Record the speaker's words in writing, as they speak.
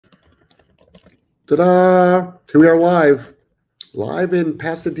Ta-da! Here we are live in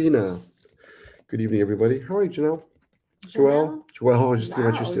Pasadena. Good evening, everybody. How are you, Janelle? Joelle? Joelle, I was just thinking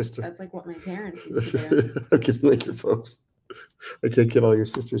about your sister. That's like what my parents used to do. I'm getting like your folks. I can't get all your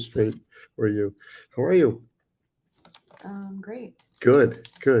sisters straight. Where are you? How are you? Great. Good.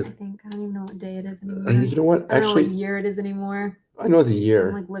 I think I don't even know what day it is anymore. You know what? I don't know Actually, what year it is anymore. I know the I'm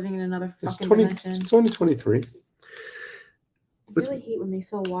year. like living in another It's fucking 20. dimension. It's only 23. I really hate when they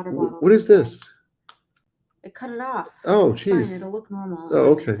fill water bottles. What is this? It cut it off. Oh, It's fine, geez. it'll look normal.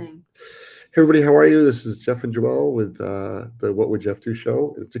 Oh, okay. Hey, everybody, how are you? This is Jeff and Joelle with the What Would Jeff Do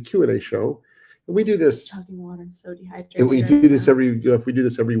show. It's a Q&A show. And we do this. Chugging water, I'm so dehydrated. And we do this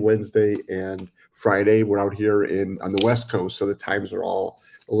every Wednesday and Friday. We're out here on the West Coast, so the times are all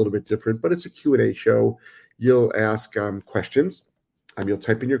a little bit different. But it's a Q&A show. You'll ask questions. You'll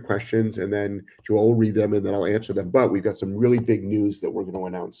type in your questions, and then Joelle will read them, and then I'll answer them. But we've got some really big news that we're going to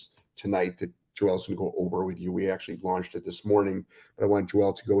announce tonight that Joelle's going to go over with you. We actually launched it this morning, but I want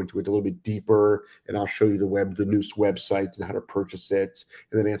Joelle to go into it a little bit deeper, and I'll show you the new website and how to purchase it,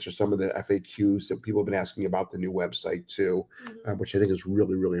 and then answer some of the FAQs that people have been asking about the new website too, which I think is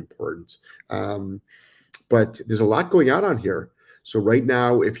really, really important. But there's a lot going on here. So right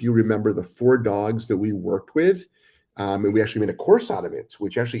now, if you remember the 4 dogs that we worked with, and we actually made a course out of it,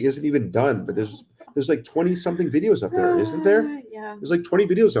 which actually isn't even done, but there's like 20 something videos up there, isn't there? Yeah. There's like 20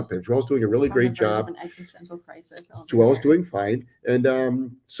 videos up there. Joelle's doing a really great job. An existential crisis. Joelle's doing fine.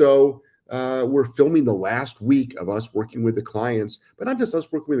 And so we're filming the last week of us working with the clients, but not just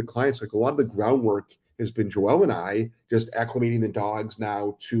us working with the clients. Like a lot of the groundwork has been Joelle and I just acclimating the dogs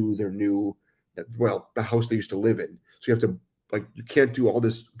now to their new, the house they used to live in. So you have to, you can't do all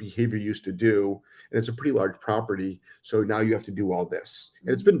this behavior you used to do, and it's a pretty large property. So now you have to do all this,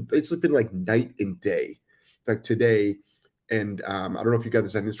 and it's been like night and day. In fact, today, and I don't know if you got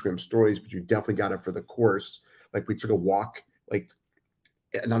this on Instagram stories, but you definitely got it for the course. Like we took a walk,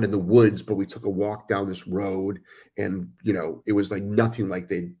 not in the woods, but we took a walk down this road, and it was like nothing like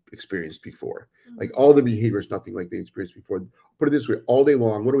they'd experienced before. Like all the behavior is nothing like they experienced before. Put it this way: all day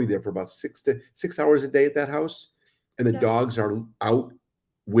long, what are we there for? About 6 hours a day at that house. And the dogs are out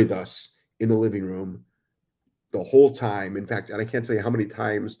with us in the living room the whole time. In fact, and I can't say how many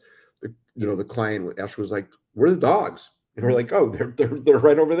times the client actually was like, "Where are the dogs?" And we're like, "Oh, they're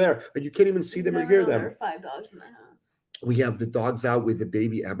right over there." Like you can't even see them or hear them. There are 5 dogs in my house. We have the dogs out with the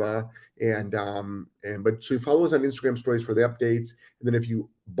baby Emma, but so you follow us on Instagram stories for the updates. And then if you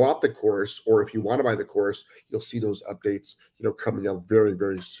bought the course or if you want to buy the course, you'll see those updates, coming up very,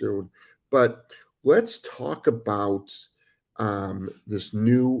 very soon. But let's talk about this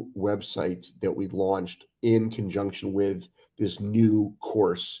new website that we launched in conjunction with this new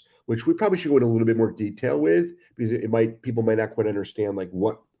course, which we probably should go into a little bit more detail with, because people might not quite understand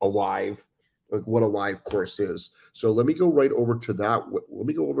what a live course is. So let me go right over to that. Let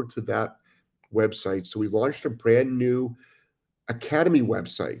me go over to that website. So we launched a brand new Academy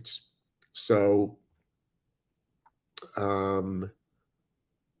website. So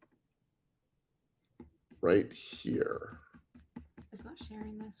right here. It's not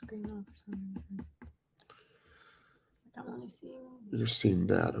sharing my screen though for some reason. I don't really see. You're seeing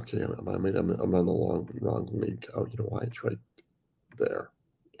that. Okay, I'm on the wrong link. Oh, you know why? It's right there.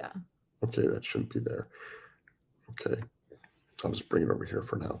 Yeah. Okay, that shouldn't be there. Okay. I'll just bring it over here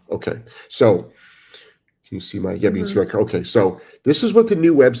for now. Okay. So can you see my you can see my okay. So this is what the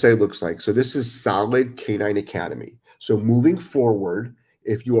new website looks like. So this is Solid Canine Academy. So moving forward,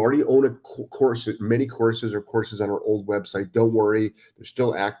 if you already own a course, many courses or courses on our old website, don't worry. They're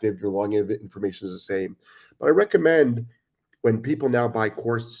still active. Your login information is the same. But I recommend when people now buy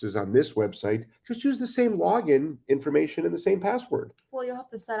courses on this website, just use the same login information and the same password. Well, you'll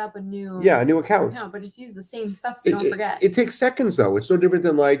have to set up a new account. But just use the same stuff so you don't forget. It takes seconds, though. It's no different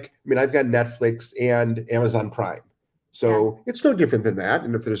than I've got Netflix and Amazon Prime. So it's no different than that.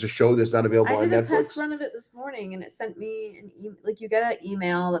 And if there's a show that's not available on Netflix. I did a test run of it this morning, and it sent me an email. You get an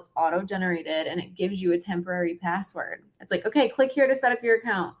email that's auto-generated, and it gives you a temporary password. It's like, okay, click here to set up your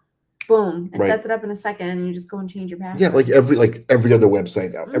account. Boom. It sets it up in a second, and you just go and change your password. Yeah, like every other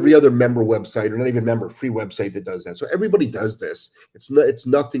website now. Every other member website, or not even member, free website that does that. So everybody does this. It's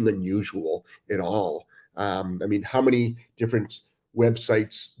nothing unusual at all. How many different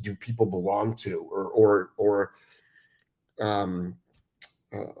websites do people belong to, or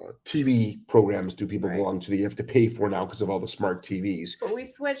TV programs do people belong to that you have to pay for now because of all the smart TVs? But we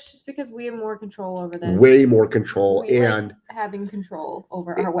switched just because we have more control over this. Way more control. And having control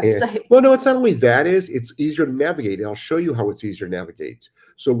over our website. Well, no, it's not only that, it's easier to navigate. And I'll show you how it's easier to navigate.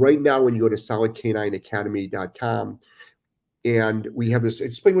 So right now, when you go to solidcanineacademy.com, And we have this,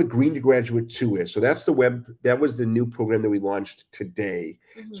 explain what Green to Graduate 2 is. So that's that was the new program that we launched today.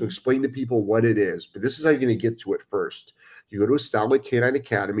 Mm-hmm. So explain to people what it is. But this is how you're going to get to it first. You go to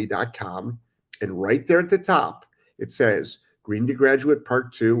solidk9academy.com, and right there at the top, it says Green to Graduate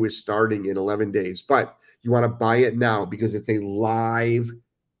Part 2 is starting in 11 days. But you want to buy it now because it's a live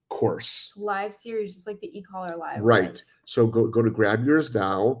course. It's live series, just like the eCollar Live. Right. Was. So go to grab yours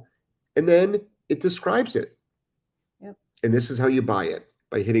now, and then it describes it. Yep. And this is how you buy it,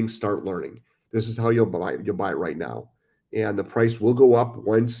 by hitting Start Learning. This is how you'll buy it. You'll buy it right now. And the price will go up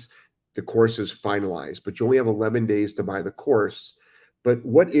once the course is finalized, but you only have 11 days to buy the course. But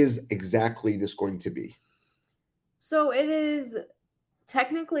what is exactly this going to be? So it is,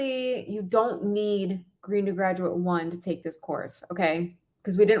 technically, you don't need Green to Graduate 1 to take this course, okay?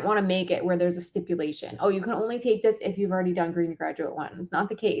 Because we didn't want to make it where there's a stipulation. Oh, you can only take this if you've already done Green to Graduate 1. It's not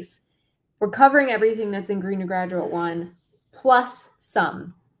the case. We're covering everything that's in Green to Graduate 1 plus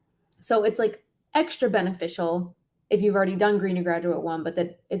some. So it's like extra beneficial if you've already done Green to Graduate 1, but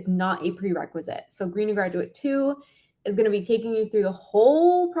that it's not a prerequisite. So Green to Graduate 2 is going to be taking you through the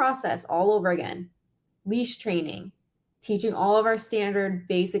whole process all over again. Leash training, teaching all of our standard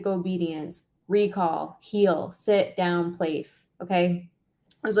basic obedience, recall, heel, sit, down, place, okay?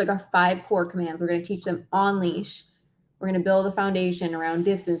 Those are like our 5 core commands. We're going to teach them on leash. We're going to build a foundation around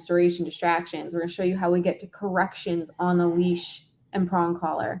distance, duration, distractions. We're going to show you how we get to corrections on the leash and prong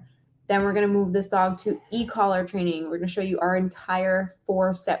collar. Then we're going to move this dog to e-collar training. We're going to show you our entire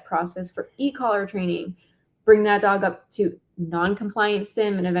 4-step process for e-collar training. Bring that dog up to non-compliant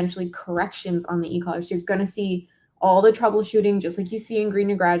stim and eventually corrections on the e-collar. So you're going to see all the troubleshooting just like you see in Green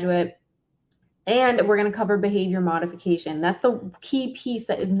to Graduate. And we're going to cover behavior modification. That's the key piece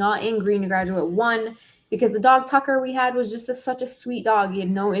that is not in Green to Graduate 1, because the dog Tucker we had was just such a sweet dog. He had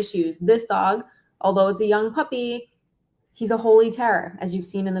no issues. This dog, although it's a young puppy, he's a holy terror, as you've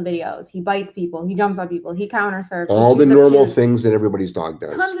seen in the videos. He bites people. He jumps on people. He counter serves. All the normal things that everybody's dog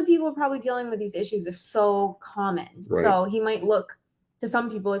does. Tons of people are probably dealing with these issues. They're so common. Right. So he might look to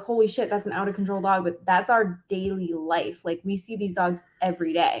some people like, holy shit, that's an out of control dog. But that's our daily life. Like, we see these dogs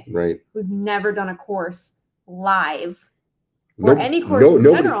every day. Right. We've never done a course live or any course in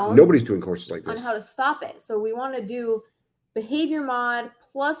general. Nobody's doing courses like this. On how to stop it. So we want to do behavior mod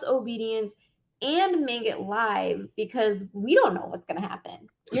plus obedience and make it live, because we don't know what's going to happen.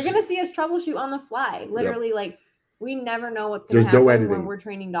 You're going to see us troubleshoot on the fly. Literally, yep. Like, we never know what's going to happen when we're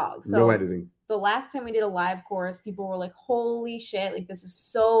training dogs. So no editing. The last time we did a live course, people were like, holy shit, like, this is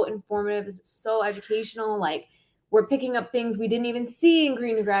so informative. This is so educational. Like, we're picking up things we didn't even see in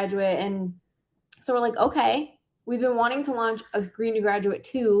Green to Graduate. And so we're like, okay, we've been wanting to launch a Green to Graduate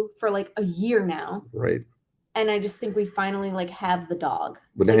 2 for like a year now. Right. And I just think we finally like have the dog.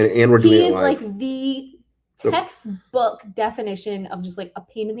 But like, and we're doing it live. He is like the textbook definition of just like a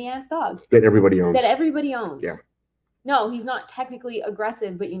pain in the ass dog. That everybody owns. Yeah. No, he's not technically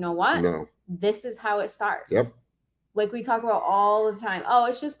aggressive, but you know what? No. This is how it starts. Yep. Like we talk about all the time. Oh,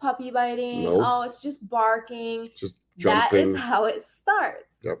 it's just puppy biting. Nope. Oh, it's just barking. Just jumping. That is how it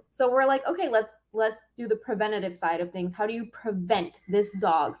starts. Yep. So we're like, okay, let's do the preventative side of things. How do you prevent this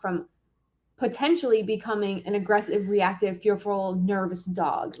dog from potentially becoming an aggressive, reactive, fearful, nervous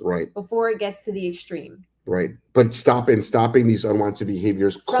dog? Right. Before it gets to the extreme. Right. But stopping these unwanted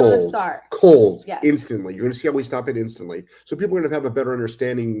behaviors from the start. Cold. Yes. Instantly. You're going to see how we stop it instantly. So people are going to have a better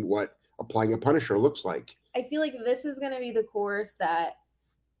understanding what applying a punisher looks like. I feel like this is going to be the course that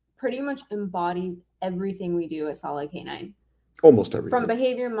pretty much embodies everything we do at Solid K9. Almost everything. From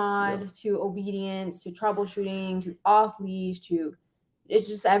behavior mod to obedience to troubleshooting to off leash to, it's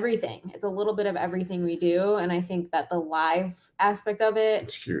just everything. It's a little bit of everything we do. And I think that the live aspect of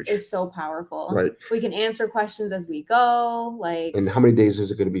it is so powerful. Right. We can answer questions as we go. And how many days is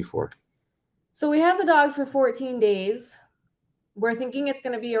it going to be for? So we have the dog for 14 days. We're thinking it's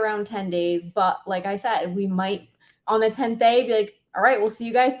going to be around 10 days. But like I said, we might on the 10th day be like, all right, we'll see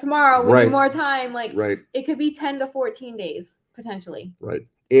you guys tomorrow. We need more time. Like, it could be 10 to 14 days potentially. Right.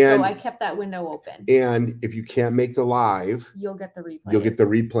 And so I kept that window open. And if you can't make the live, you'll get the replay. You'll get the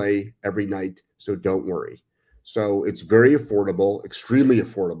replay every night. So don't worry. So it's very affordable, extremely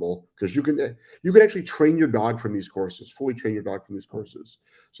affordable, because you can actually train your dog from these courses, fully train your dog from these courses.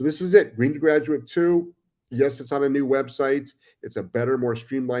 So this is it. Green to Graduate 2. Yes, it's on a new website. It's a better, more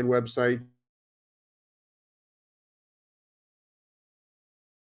streamlined website.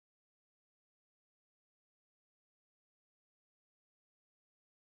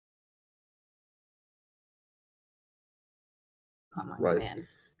 Right. Man.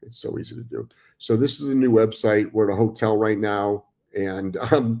 It's so easy to do. So this is a new website. We're at a hotel right now, and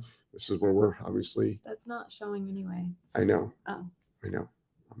This is where we're obviously. That's not showing anyway. I know. Oh. I know.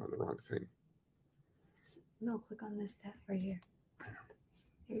 I'm on the wrong thing. No, click on this tab right here. I know.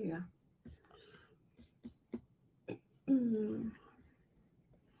 Here you go.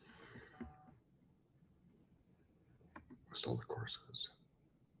 List all the courses.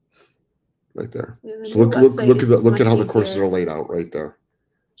 Right there. Yeah, the So new look website at is look at how much the courses easier. are laid out right there.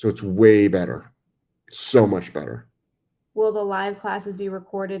 So it's way better. So much better. Will the live classes be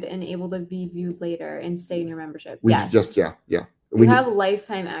recorded and able to be viewed later and stay in your membership? We Yes. just yeah. You have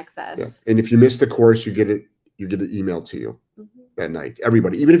lifetime access. Yeah. And if you miss the course, you get it emailed to you Mhm. that night.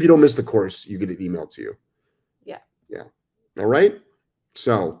 Everybody, even if you don't miss the course, you get it emailed to you. Yeah. Yeah. All right.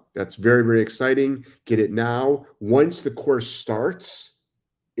 So that's very, very exciting. Get it now. Once the course starts,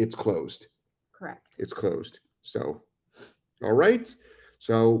 it's closed. Correct. It's closed. So, all right.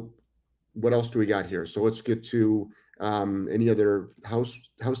 So what else do we got here? So let's get to any other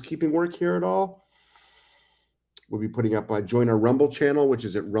housekeeping work here at all. We'll be putting up join our Rumble channel, which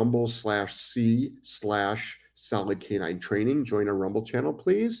is at rumble.c/solid canine training. Join our Rumble channel,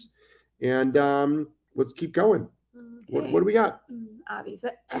 please. And let's keep going. Okay. What do we got? Avi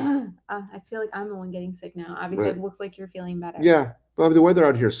said, I feel like I'm the one getting sick now. Avi says, looks like you're feeling better. Yeah. Well, the weather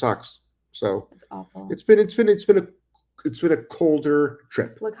out here sucks. So It's awful. It's been a colder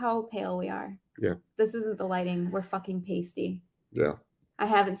trip. Look how pale we are. Yeah. This isn't the lighting. We're fucking pasty. Yeah. I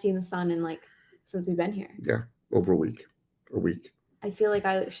haven't seen the sun in since we've been here. Yeah. Over a week. I feel like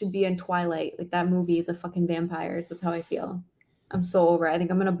I should be in Twilight, like that movie, The fucking Vampires. That's how I feel. I'm so over it. I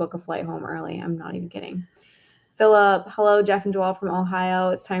think I'm going to book a flight home early. I'm not even kidding. Philip, hello, Jeff and Joel from Ohio.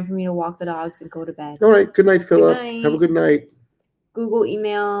 It's time for me to walk the dogs and go to bed. All right. Good night, Philip. Good night. Have a good night. Google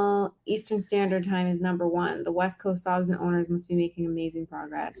email Eastern Standard Time is #1. The West Coast dogs and owners must be making amazing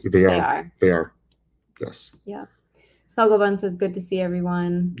progress. They are. Yes. Yeah. Snugglebun says, good to see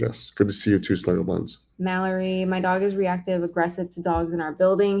everyone. Yes. Good to see you too, Snugglebuns. Mallory, my dog is reactive, aggressive to dogs in our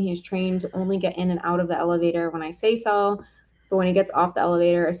building. He is trained to only get in and out of the elevator when I say so. But when he gets off the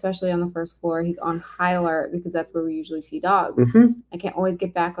elevator, especially on the first floor, he's on high alert because that's where we usually see dogs. Mm-hmm. I can't always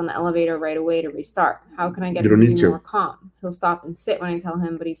get back on the elevator right away to restart. How can I get You him don't to need be to. more calm? He'll stop and sit when I tell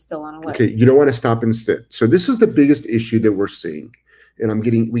him, but he's still on alert. Okay, you don't want to stop and sit. So this is the biggest issue that we're seeing. And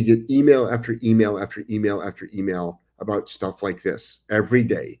we get email after email after email after email about stuff like this every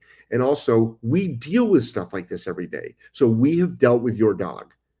day. And also, we deal with stuff like this every day. So we have dealt with your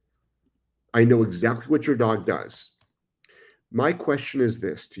dog. I know exactly what your dog does. My question is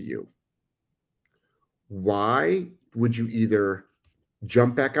this to you. Why would you either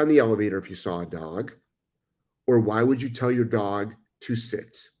jump back on the elevator if you saw a dog, or why would you tell your dog to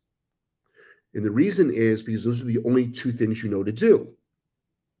sit? And the reason is because those are the only two things you know to do.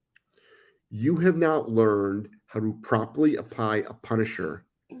 You have not learned how to properly apply a punisher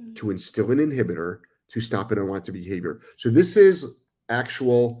to instill an inhibitor to stop an unwanted behavior. So this is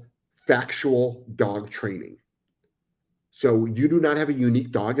actual factual dog training. So you do not have a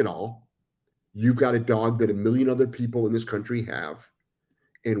unique dog at all. You've got a dog that a million other people in this country have.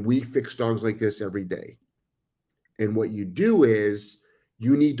 And we fix dogs like this every day. And what you do is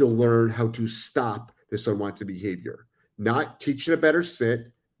you need to learn how to stop this unwanted behavior. Not teach it a better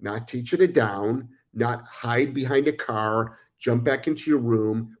sit, not teach it a down, not hide behind a car, jump back into your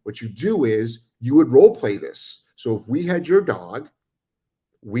room. What you do is you would role play this. So if we had your dog,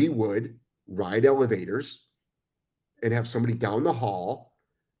 we would ride elevators and have somebody down the hall,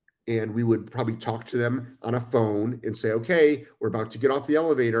 and we would probably talk to them on a phone and say, okay, we're about to get off the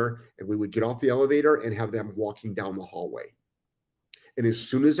elevator. And we would get off the elevator and have them walking down the hallway. And as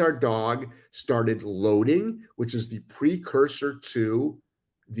soon as our dog started loading, which is the precursor to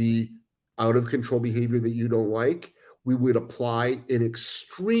the out of control behavior that you don't like, we would apply an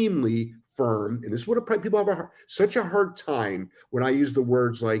extremely firm, and this is what people have such a hard time when I use the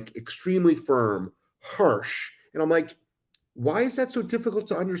words like extremely firm, harsh. And I'm like, why is that so difficult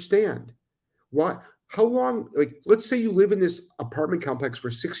to understand? How long, let's say you live in this apartment complex for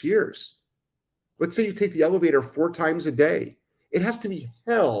 6 years. Let's say you take the elevator 4 times a day. It has to be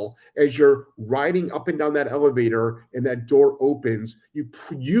hell as you're riding up and down that elevator and that door opens.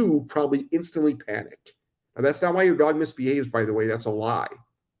 You probably instantly panic. Now, that's not why your dog misbehaves, by the way. That's a lie.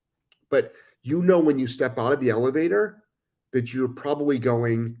 But when you step out of the elevator that you're probably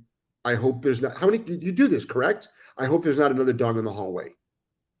going, I hope there's not, how many, you do this, correct? I hope there's not another dog in the hallway.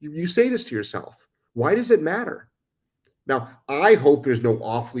 You say this to yourself. Why does it matter? Now, I hope there's no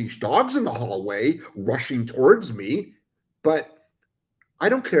off-leash dogs in the hallway rushing towards me, but I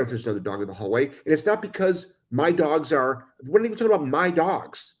don't care if there's another dog in the hallway. And it's not because my dogs we're not even talking about my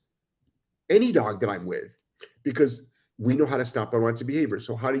dogs, any dog that I'm with, because we know how to stop unwanted behavior.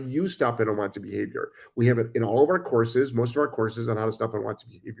 So how do you stop unwanted behavior? We have it in all of our courses, most of our courses on how to stop unwanted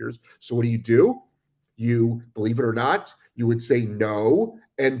behaviors. So what do? You, believe it or not, you would say no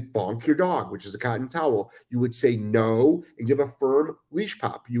and bonk your dog, which is a cotton towel. You would say no and give a firm leash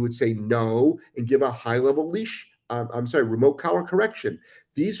pop. You would say no and give a high level leash. Remote collar correction.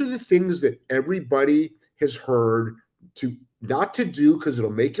 These are the things that everybody has heard to not to do because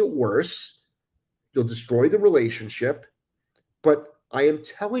it'll make it worse. You'll destroy the relationship. But I am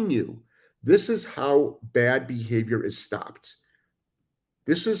telling you, this is how bad behavior is stopped.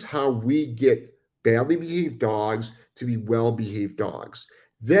 This is how we get badly behaved dogs to be well-behaved dogs.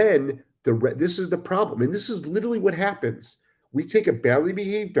 Then this is the problem. And this is literally what happens. We take a badly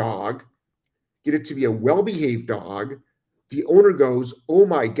behaved dog, get it to be a well-behaved dog. The owner goes, oh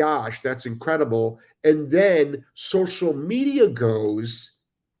my gosh, that's incredible. And then social media goes,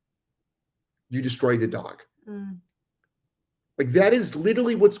 you destroy the dog. Like that is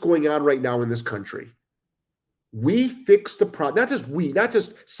literally what's going on right now in this country. We fix the problem, not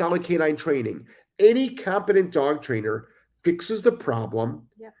just solid canine training. Any competent dog trainer fixes the problem.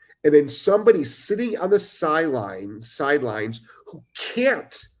 Yeah. And then somebody sitting on the sidelines who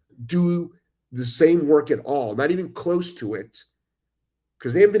can't do the same work at all, not even close to it,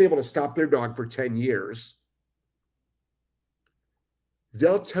 because they haven't been able to stop their dog for 10 years.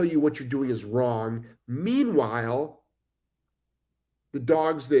 They'll tell you what you're doing is wrong. Meanwhile, the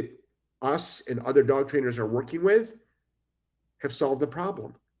dogs that us and other dog trainers are working with have solved the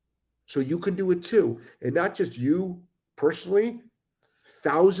problem. So you can do it too. And not just you personally,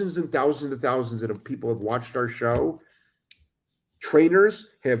 thousands and thousands and thousands of people have watched our show. Trainers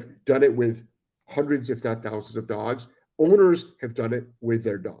have done it with hundreds, if not thousands of dogs. Owners have done it with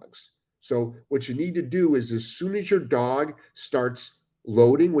their dogs. So what you need to do is as soon as your dog starts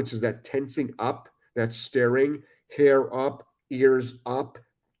loading, which is that tensing up, that staring, hair up, ears up,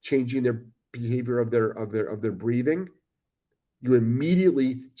 changing their behavior of their breathing, you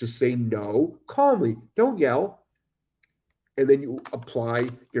immediately just say no, calmly, don't yell, and then you apply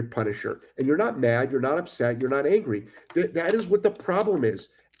your punisher. And you're not mad, you're not upset, you're not angry. That is what the problem is.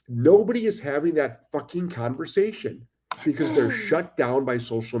 Nobody is having that fucking conversation because they're shut down by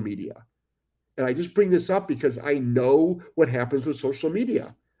social media. And I just bring this up because I know what happens with social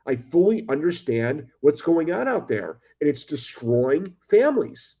media. I fully understand what's going on out there, and it's destroying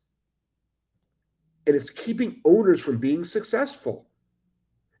families. And it's keeping owners from being successful.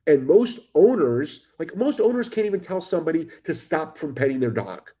 And most owners can't even tell somebody to stop from petting their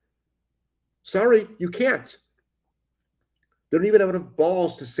dog. Sorry, you can't. They don't even have enough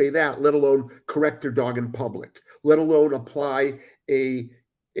balls to say that, let alone correct their dog in public, let alone apply a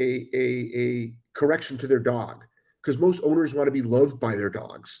correction to their dog. Because most owners want to be loved by their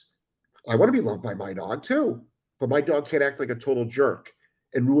dogs. I want to be loved by my dog too, but my dog can't act like a total jerk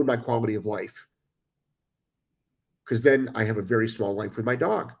and ruin my quality of life. Because then I have a very small life with my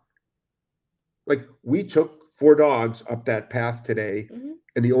dog. Like we took 4 dogs up that path today,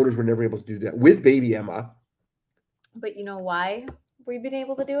 and the owners were never able to do that with baby Emma. But you know why we've been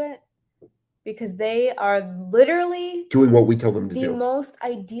able to do it? Because they are literally doing what we tell them to do. The most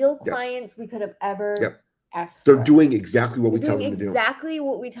ideal clients we could have ever asked for. They're doing exactly what we tell them to do. Exactly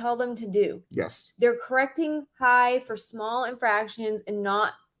what we tell them to do. Yes. They're correcting high for small infractions and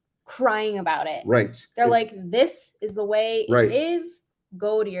not crying about it. Right. They're like, this is the way it is.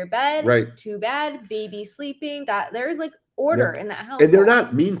 Go to your bed. Right. Too bad. Baby sleeping. That there's like order in that house. And they're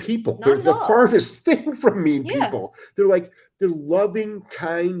not mean people. They're the farthest thing from mean people. They're loving,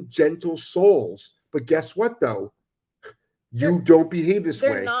 kind, gentle souls. But guess what though? You don't behave this way.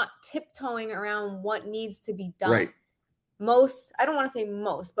 They're not tiptoeing around what needs to be done. Right. I don't want to say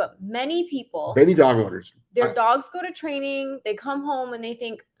most, but many people. Many dog owners. Their dogs go to training, they come home and they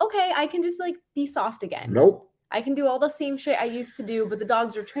think, okay, I can just like be soft again. Nope. I can do all the same shit I used to do, but the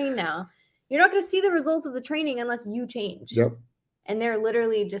dogs are trained now. You're not going to see the results of the training unless you change. Yep. And they're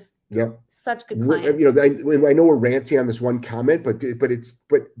literally just such good clients. I know we're ranting on this one comment, but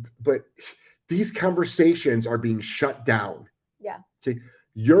these conversations are being shut down. Yeah. Okay.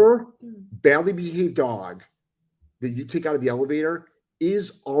 Your badly behaved dog that you take out of the elevator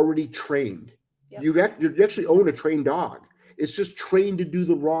is already trained. Yep. You actually own a trained dog. It's just trained to do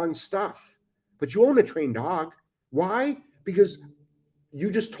the wrong stuff. But you own a trained dog. Why? Because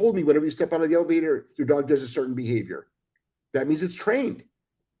you just told me whenever you step out of the elevator, your dog does a certain behavior. That means it's trained.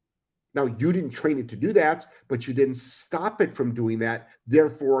 Now, you didn't train it to do that, but you didn't stop it from doing that.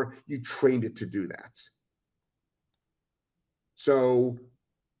 Therefore, you trained it to do that. So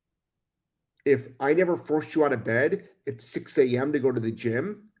if I never forced you out of bed at 6 a.m. to go to the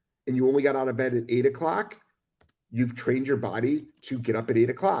gym and you only got out of bed at 8 o'clock, You've trained your body to get up at 8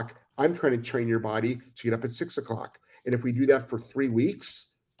 o'clock. I'm trying to train your body to get up at 6 o'clock. And if we do that for 3 weeks,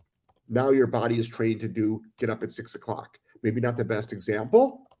 now your body is trained to get up at 6 o'clock. Maybe not the best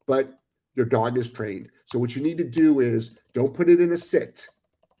example, but your dog is trained. So what you need to do is don't put it in a sit.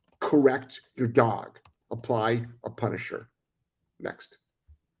 Correct your dog. Apply a punisher. Next.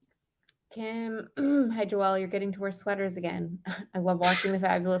 Kim, hi Joelle, you're getting to wear sweaters again. I love watching the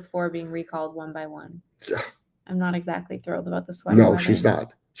Fabulous Four being recalled one by one. Yeah. I'm not exactly thrilled about the sweater. No, she's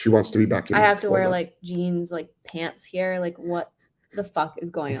not. She wants to be back in. I have to wear like jeans, like pants here. Like what the fuck is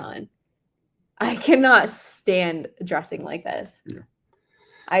going on? I cannot stand dressing like this. Yeah.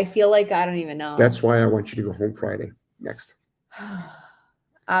 I feel like I don't even know. That's why I want you to go home Friday. Next.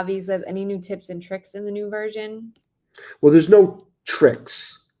 Avi says, any new tips and tricks in the new version? Well, there's no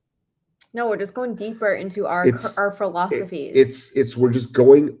tricks. No, we're just going deeper into our philosophies. We're just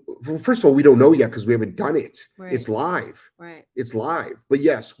going. Well, first of all, we don't know yet because we haven't done it. Right. It's live. Right. It's live. But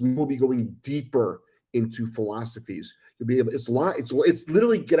yes, we will be going deeper into philosophies. You'll be able. It's live. It's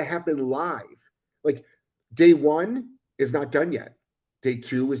literally going to happen live. Like day 1 is not done yet. Day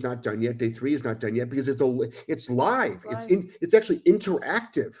 2 is not done yet. Day 3 is not done yet because it's live. It's actually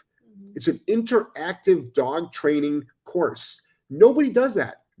interactive. Mm-hmm. It's an interactive dog training course. Nobody does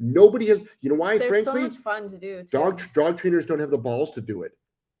that. Nobody has, you know why? There's frankly, so much fun to do. Dog trainers don't have the balls to do it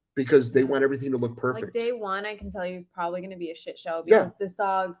because they want everything to look perfect. Like day 1, I can tell you, is probably going to be a shit show because this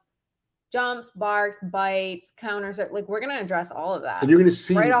dog jumps, barks, bites, counters. Like we're going to address all of that. And you're going to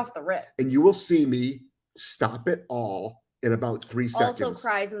see right off the rip. And you will see me stop it all in about 3 seconds. Also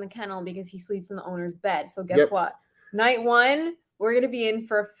cries in the kennel because he sleeps in the owner's bed. So guess what? Night 1, we're going to be in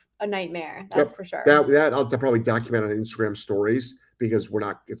for a nightmare. That's for sure. That I'll probably document on Instagram stories. Because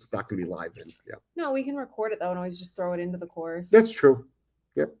it's not going to be live then. Yeah. No, we can record it though and always just throw it into the course. That's true.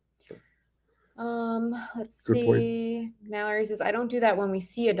 Yep. Let's see. Mallory says, I don't do that when we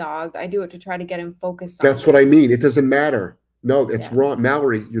see a dog. I do it to try to get him focused. That's what I mean. It doesn't matter. No, it's wrong.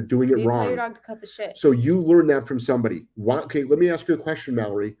 Mallory, you're doing it wrong. Tell your dog to cut the shit. So you learn that from somebody. Why? Okay, let me ask you a question,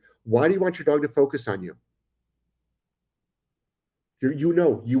 Mallory. Why do you want your dog to focus on you? You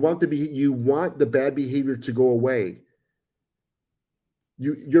want the bad behavior to go away.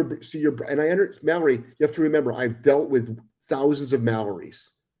 Mallory, you have to remember, I've dealt with thousands of Mallorys.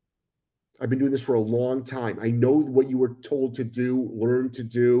 I've been doing this for a long time. I know what you were told to do, learn to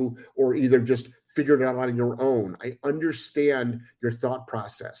do, or either just figure it out on your own. I understand your thought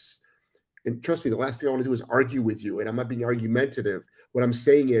process. And trust me, the last thing I want to do is argue with you. And I'm not being argumentative. What I'm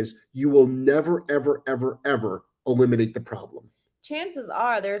saying is you will never, ever, ever, ever eliminate the problem. Chances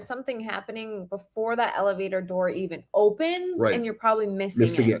are there's something happening before that elevator door even opens, and you're probably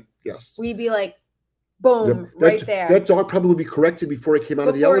missing it. Yes. We'd be like, boom, right there. That dog probably would be corrected before it came out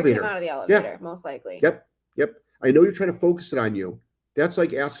of the elevator. Most likely. Yep. I know you're trying to focus it on you. That's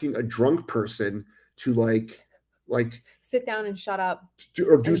like asking a drunk person to like sit down and shut up,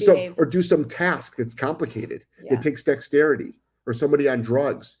 or do some task that's complicated. Yeah. It takes dexterity, or somebody on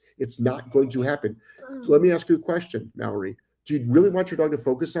drugs. It's not going to happen. So let me ask you a question, Mallory. Do you really want your dog to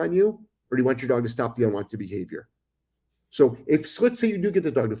focus on you, or do you want your dog to stop the unwanted behavior? So let's say you do get the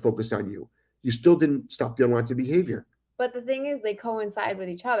dog to focus on you, you still didn't stop the unwanted behavior. But the thing is, they coincide with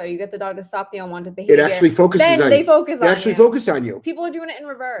each other. You get the dog to stop the unwanted behavior. It actually focuses on you. Then they focus on you. They actually focus on you. People are doing it in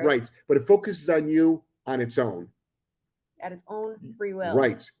reverse. Right. But it focuses on you on its own. At its own free will.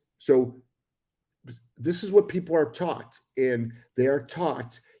 Right. So this is what people are taught. And they are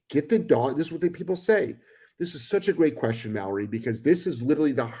taught, get the dog. This is what people say. This is such a great question, Mallory, because this is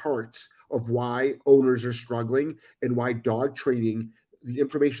literally the heart of why owners are struggling and why dog training, the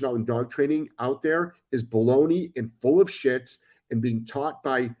information on dog training out there is baloney and full of shit and being taught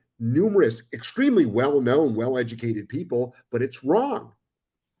by numerous, extremely well-known, well-educated people, but it's wrong.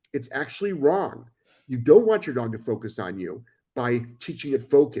 It's actually wrong. You don't want your dog to focus on you by teaching it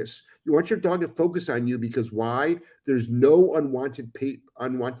focus. You want your dog to focus on you because why? There's no unwanted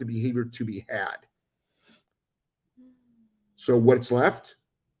behavior to be had. So what's left?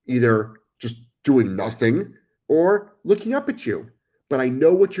 Either just doing nothing or looking up at you. But I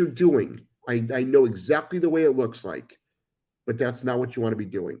know what you're doing. I know exactly the way it looks like. But that's not what you want to be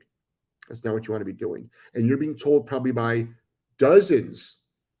doing. That's not what you want to be doing. And you're being told probably by dozens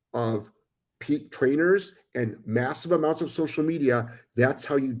of peak trainers and massive amounts of social media, that's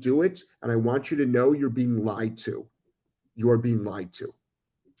how you do it. And I want you to know you're being lied to. You are being lied to.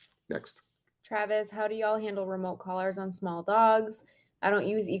 Next. Travis, how do y'all handle remote collars on small dogs? I don't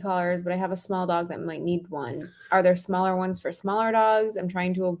use e-collars, but I have a small dog that might need one. Are there smaller ones for smaller dogs? I'm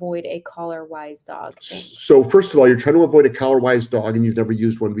trying to avoid a collar-wise dog. Thanks. So first of all, you're trying to avoid a collar-wise dog and you've never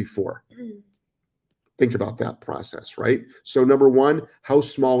used one before. Think about that process, right? So number one, how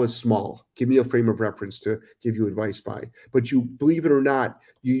small is small? Give me a frame of reference to give you advice by. But you, believe it or not,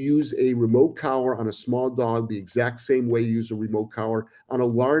 you use a remote collar on a small dog the exact same way you use a remote collar on a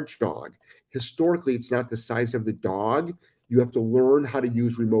large dog. Historically, it's not the size of the dog. You have to learn how to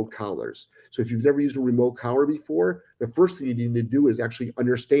use remote collars. So if you've never used a remote collar before, the first thing you need to do is actually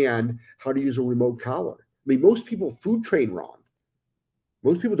understand how to use a remote collar. I mean, most people food train wrong.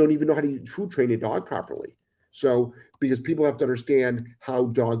 Most people don't even know how to food train a dog properly. So, because people have to understand how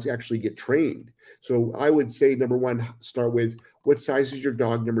dogs actually get trained. So I would say, number one, start with what size is your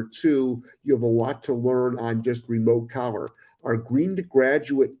dog? Number two, you have a lot to learn on just remote collar. Our Green to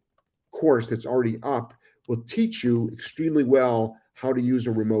Graduate course that's already up will teach you extremely well how to use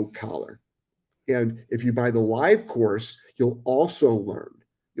a remote collar. And if you buy the live course, you'll also learn.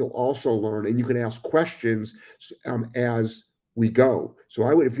 And you can ask questions as we go. So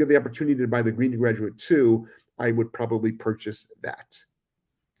I would, if you have the opportunity to buy the Green to Graduate 2, I would probably purchase that.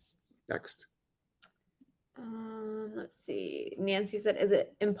 Next. Let's see. Nancy said, is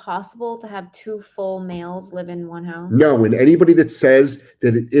it impossible to have two full males live in one house? No, and anybody that says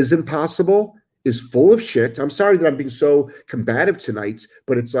that it is impossible is full of shit. I'm sorry that I'm being so combative tonight,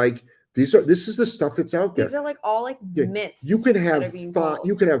 but it's like, this is the stuff that's out there. These are like all like myths. You can have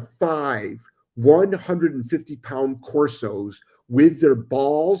five 150-pound Corsos with their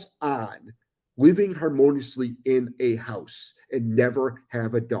balls on, living harmoniously in a house and never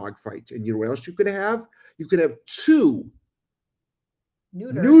have a dog fight. And you know what else you could have? You could have two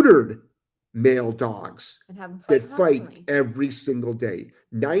neutered male dogs that fight every single day.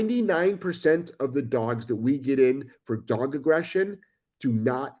 99% of the dogs that we get in for dog aggression do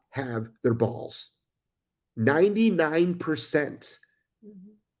not have their balls. 99%. Mm-hmm.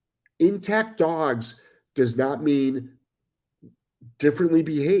 Intact dogs does not mean differently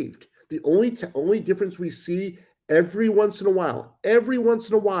behaved. The only difference we see every once in a while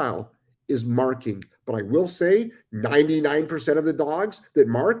is marking. But I will say 99% of the dogs that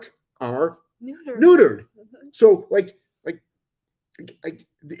mark are neutered. Mm-hmm. So like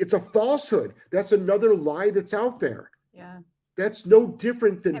it's a falsehood. That's another lie that's out there. Yeah. That's no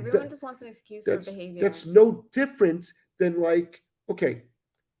different than everyone just wants an excuse for behavior. That's no different than like, okay,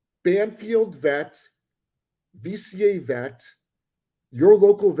 Banfield vet, VCA vet, your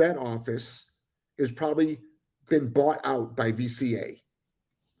local vet office has probably been bought out by VCA.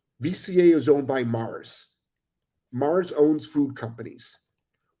 VCA is owned by Mars. Mars owns food companies.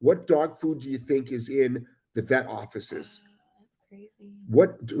 What dog food do you think is in the vet offices? That's crazy.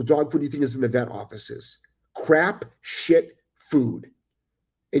 What dog food do you think is in the vet offices? Crap, shit food.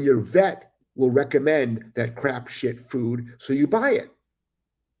 And your vet will recommend that crap shit food, so you buy it.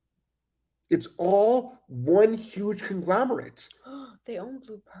 It's all one huge conglomerate. They own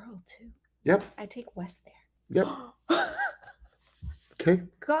Blue Pearl too. Yep. I take West Yep. there. Okay.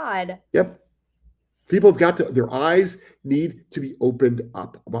 God. Yep. People have got to, their eyes need to be opened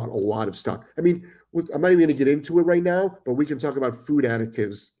up about a lot of stuff. I mean, I'm not even going to get into it right now, but we can talk about food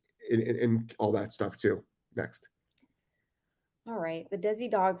additives and all that stuff too. Next. All right. The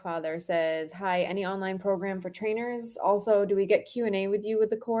Desi Dogfather says, hi, any online program for trainers? Also, do we get Q&A with you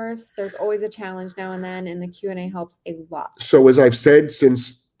with the course? There's always a challenge now and then, and the Q&A helps a lot. So as I've said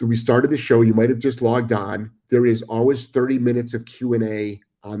since we started the show, you might have just logged on. There is always 30 minutes of Q&A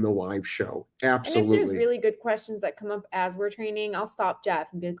on the live show. Absolutely. And if there's really good questions that come up as we're training, I'll stop Jeff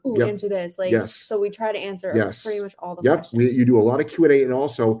and be like, "Ooh, answer this." Like, yes. So we try to answer pretty much all the questions. You do a lot of Q&A, and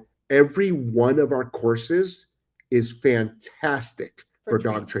also every one of our courses is fantastic for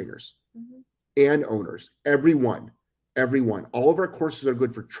dog trainers and owners. Every one. All of our courses are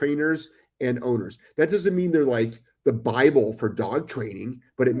good for trainers and owners. That doesn't mean they're like the Bible for dog training,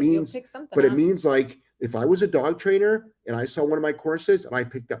 but it means like if I was a dog trainer and I saw one of my courses and I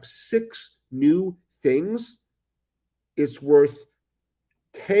picked up 6 new things, it's worth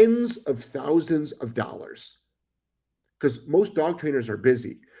tens of thousands of dollars, because most dog trainers are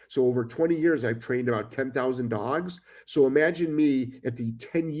busy. So over 20 years, I've trained about 10,000 dogs. So imagine me at the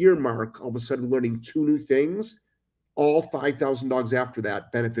 10-year mark, all of a sudden learning 2 new things. All 5,000 dogs after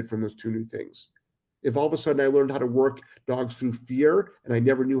that benefit from those 2 new things. If all of a sudden I learned how to work dogs through fear and I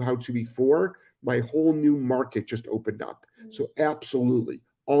never knew how to before, my whole new market just opened up. So absolutely,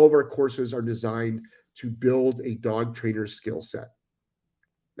 all of our courses are designed to build a dog trainer's skill set.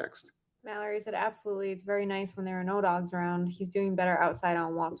 Next. Mallory said, absolutely. It's very nice when there are no dogs around. He's doing better outside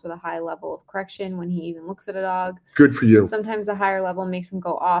on walks with a high level of correction when he even looks at a dog. Good for you. Sometimes the higher level makes him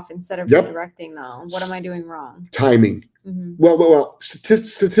go off instead of redirecting, though. What am I doing wrong? Timing. Well,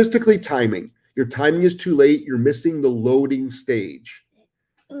 statistically, timing. Your timing is too late. You're missing the loading stage.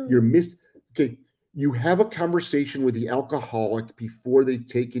 Okay. You have a conversation with the alcoholic before they've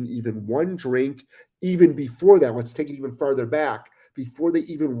taken even one drink. Even before that, let's take it even farther back, before they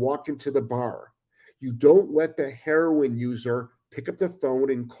even walk into the bar. You don't let the heroin user pick up the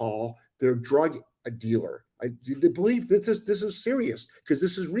phone and call their drug dealer. I believe this is serious because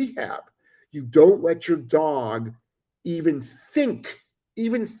this is rehab. You don't let your dog even think,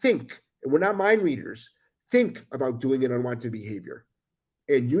 and we're not mind readers, think about doing an unwanted behavior.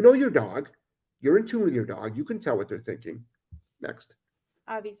 And you know your dog. You're in tune with your dog. You can tell what they're thinking. Next.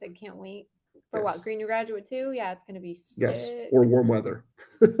 Abby said, can't wait. For Yes. what? Green New Graduate 2? Yeah, it's going to be sick. Yes, or warm weather.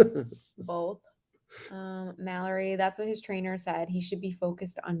 Both. Mallory, that's what his trainer said. He should be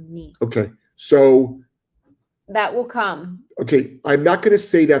focused on me. Okay, so that will come. Okay, I'm not going to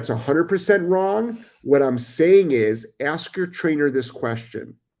say that's 100% wrong. What I'm saying is ask your trainer this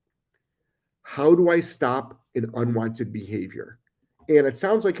question. How do I stop an unwanted behavior? And it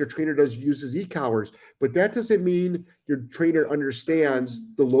sounds like your trainer uses e-collars, but that doesn't mean your trainer understands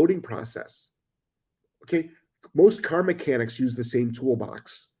the loading process. Okay, most car mechanics use the same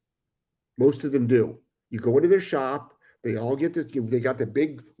toolbox. Most of them do. You go into their shop, they all get they got the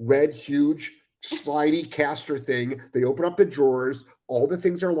big red, huge, slidey caster thing. They open up the drawers, all the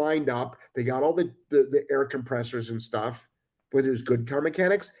things are lined up. They got all the air compressors and stuff. But there's good car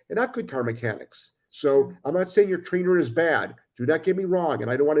mechanics and not good car mechanics. So I'm not saying your trainer is bad. Do not get me wrong.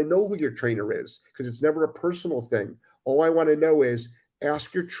 And I don't want to know who your trainer is because it's never a personal thing. All I want to know is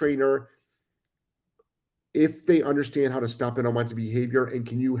ask your trainer if they understand how to stop an unwanted behavior, and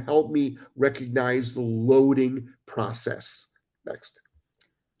can you help me recognize the loading process? Next.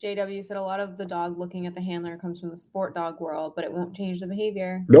 JW said a lot of the dog looking at the handler comes from the sport dog world, but it won't change the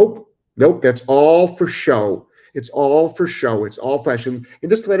behavior. Nope. That's all for show. It's all for show. It's all fashion.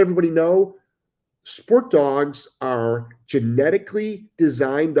 And just to let everybody know, sport dogs are genetically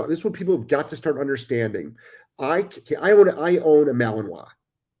designed. This is what people have got to start understanding. I own a Malinois,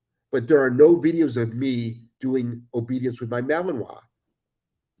 but there are no videos of me doing obedience with my Malinois.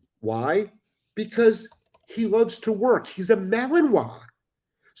 Why? Because he loves to work. He's a Malinois.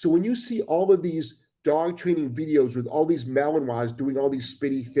 So when you see all of these dog training videos with all these Malinois doing all these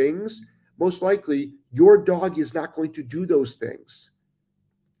spitty things, most likely your dog is not going to do those things.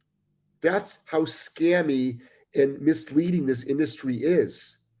 That's how scammy and misleading this industry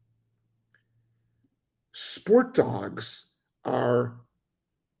is. Sport dogs are,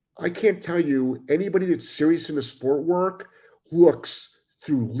 I can't tell you, anybody that's serious into sport work looks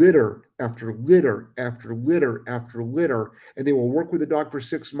through litter after litter after litter after litter, and they will work with the dog for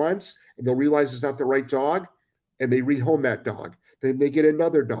 6 months, and they'll realize it's not the right dog, and they rehome that dog. Then they get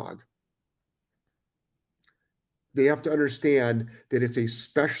another dog. They have to understand that it's a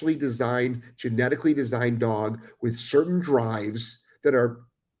specially designed, genetically designed dog with certain drives that are,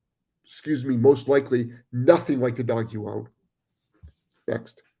 most likely nothing like the dog you own.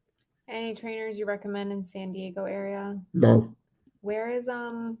 Next. Any trainers you recommend in San Diego area? No. Where is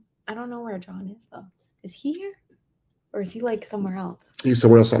I don't know where John is though. Is he here? Or is he like somewhere else? He's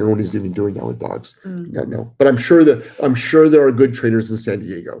somewhere else. I don't know what he's even doing now with dogs. No. But I'm sure there are good trainers in San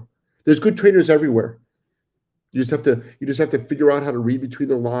Diego. There's good trainers everywhere. You just have to figure out how to read between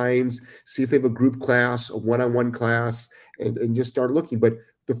the lines, see if they have a group class, a one-on-one class, and just start looking. But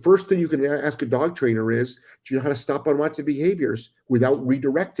the first thing you can ask a dog trainer is, do you know how to stop unwanted behaviors without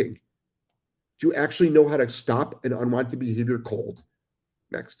redirecting? Do you actually know how to stop an unwanted behavior cold?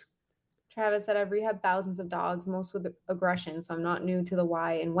 Next. Travis said, I've rehabbed thousands of dogs, most with aggression, so I'm not new to the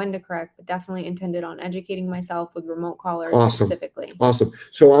why and when to correct, but definitely intended on educating myself with remote collars specifically. Awesome.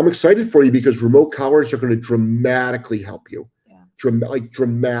 So I'm excited for you because remote collars are going to dramatically help you. Yeah.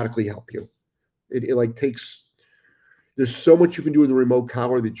 Dramatically help you. It takes, there's so much you can do with a remote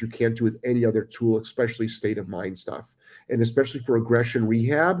collar that you can't do with any other tool, especially state of mind stuff. And especially for aggression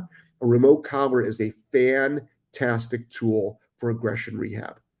rehab, a remote collar is a fantastic tool for aggression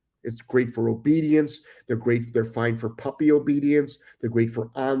rehab. It's great for obedience. They're fine for puppy obedience. They're great for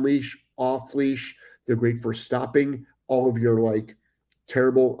on leash, off leash. They're great for stopping all of your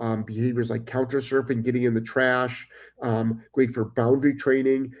terrible behaviors like counter surfing, getting in the trash. Great for boundary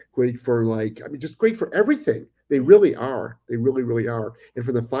training. Great for just great for everything. They really are. They really, really are. And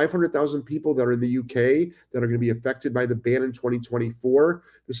for the 500,000 people that are in the UK that are going to be affected by the ban in 2024,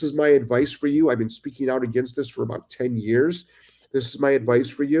 this is my advice for you. I've been speaking out against this for about 10 years. This is my advice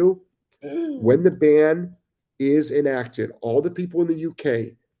for you. When the ban is enacted, all the people in the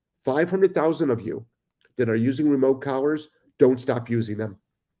UK, 500,000 of you that are using remote collars, don't stop using them.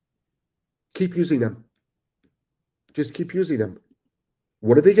 Keep using them. Just keep using them.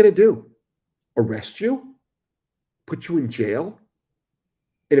 What are they going to do? Arrest you? Put you in jail?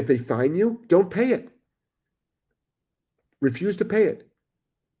 And if they fine you, don't pay it. Refuse to pay it.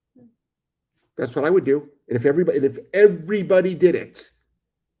 That's what I would do. And if everybody did it,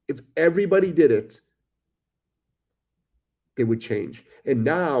 they would change. And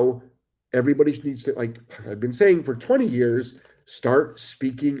now everybody needs to, like I've been saying for 20 years, start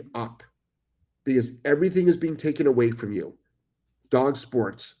speaking up, because everything is being taken away from you. Dog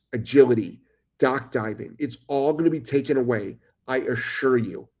sports, agility, dock diving, it's all going to be taken away. I assure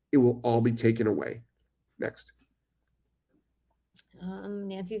you, it will all be taken away. Next.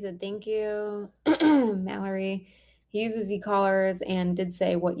 Nancy said, thank you. Mallory, he uses e-collars and did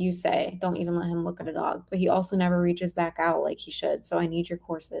say what you say. Don't even let him look at a dog. But he also never reaches back out like he should. So I need your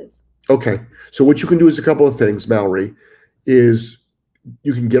courses. Okay. So what you can do is a couple of things, Mallory, is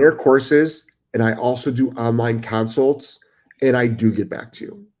you can get our courses, and I also do online consults, and I do get back to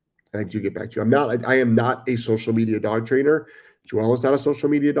you. I am not a social media dog trainer. Joelle is not a social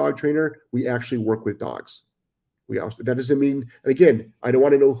media dog trainer. We actually work with dogs. That doesn't mean, and again, I don't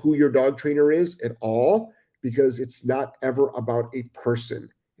want to know who your dog trainer is at all, because it's not ever about a person.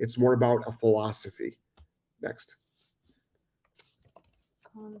 It's more about a philosophy. Next.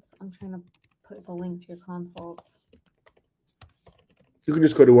 I'm trying to put the link to your consults. You can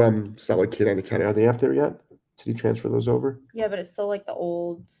just go to Solid Canine Academy. Are they up there yet? Did you transfer those over? Yeah, but it's still like the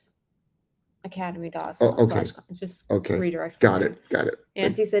old Academy dogs. Oh, okay. Just okay. redirects. Got it.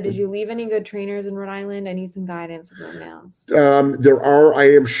 Nancy said, did you leave any good trainers in Rhode Island? I need some guidance with them now. There are,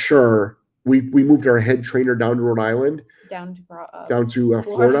 I am sure. We moved our head trainer down to Rhode Island. Down to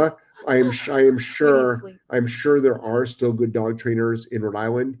Florida. I am sure there are still good dog trainers in Rhode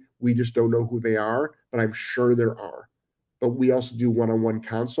Island. We just don't know who they are, but I'm sure there are. But we also do one-on-one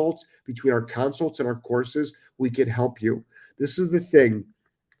consults. Between our consults and our courses, we can help you. This is the thing.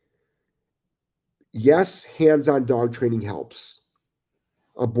 Yes, hands-on dog training helps.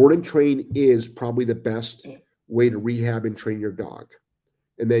 A board and train is probably the best way to rehab and train your dog.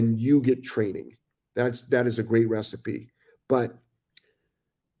 And then you get training. That is a great recipe. But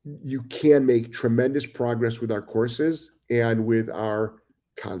you can make tremendous progress with our courses and with our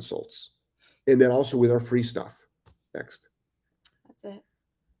consults. And then also with our free stuff. Next. That's it.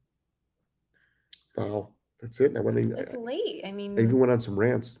 Wow. That's it. It's late. I mean, I even went on some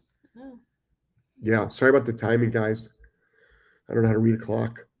rants. Oh. Yeah. Sorry about the timing, guys. I don't know how to read a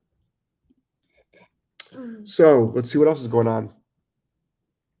clock. So let's see what else is going on.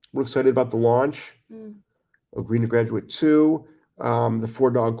 We're excited about the launch of Green to Graduate 2. The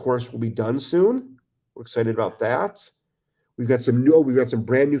 4-dog course will be done soon. We're excited about that. We've got some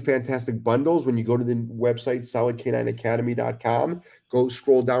brand new fantastic bundles. When you go to the website, solidcanineacademy.com, go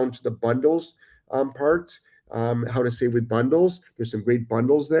scroll down to the bundles part, how to save with bundles. There's some great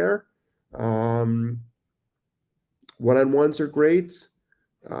bundles there. One-on-ones are great.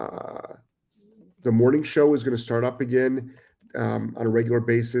 The morning show is going to start up again on a regular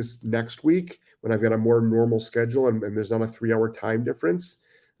basis next week when I've got a more normal schedule and there's not a 3-hour time difference.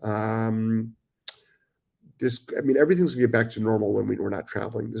 Everything's gonna get back to normal when we're not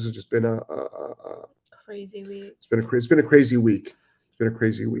traveling. This has just been a crazy week. It's been a crazy week.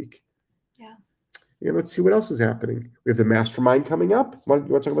 Yeah. Yeah. Let's see what else is happening. We have the mastermind coming up. You want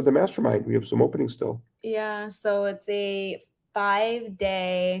to talk about the mastermind? We have some openings still. Yeah. So it's a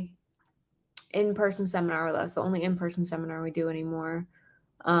 5-day in-person seminar with us. The only in-person seminar we do anymore.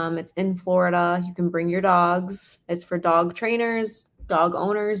 It's in Florida. You can bring your dogs. It's for dog trainers, dog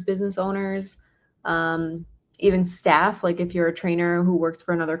owners, business owners, even staff. Like if you're a trainer who works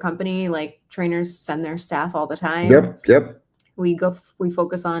for another company, like trainers send their staff all the time. Yep. We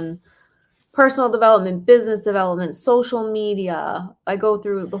focus on personal development, business development, social media. I go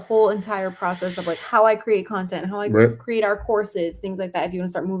through the whole entire process of like how I create content, how I create our courses, things like that. If you want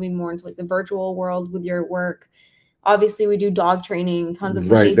to start moving more into like the virtual world with your work. Obviously, we do dog training, tons of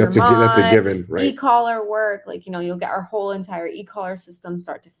behavior that's a given, right? E-collar work, like, you'll get our whole entire e-collar system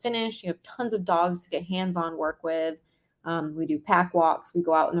start to finish. You have tons of dogs to get hands-on work with. We do pack walks. We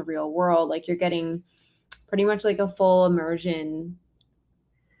go out in the real world. Like you're getting pretty much like a full immersion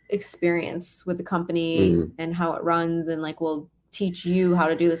experience with the company and how it runs. And like, we'll teach you how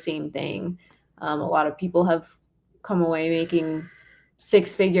to do the same thing. A lot of people have come away making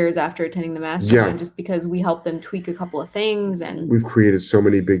 6 figures after attending the mastermind just because we help them tweak a couple of things, and we've created so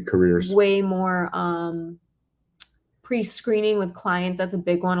many big careers. Way more pre-screening with clients. That's a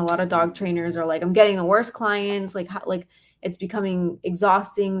big one. A lot of dog trainers are like, I'm getting the worst clients, like it's becoming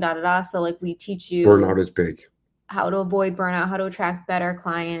exhausting, So like we teach you burnout is big. How to avoid burnout, how to attract better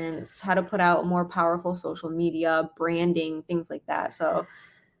clients, how to put out more powerful social media, branding, things like that. So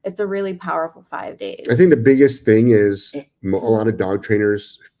it's a really powerful 5 days. I think the biggest thing is a lot of dog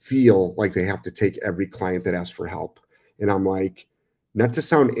trainers feel like they have to take every client that asks for help. And I'm like, not to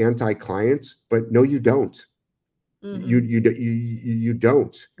sound anti-client, but no, you don't. You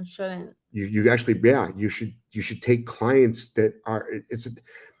don't. You shouldn't. You actually, yeah, you should take clients that are,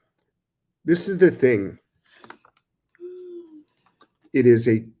 this is the thing. It is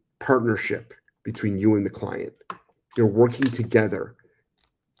a partnership between you and the client. They're working together,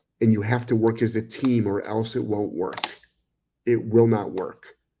 and you have to work as a team or else it won't work. It will not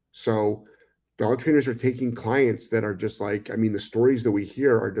work. So dog trainers are taking clients that are just like, I mean, the stories that we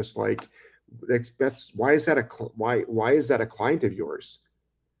hear are just like, that's why is that a client of yours?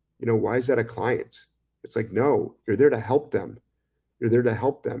 You know, why is that a client? It's like, no, you're there to help them. You're there to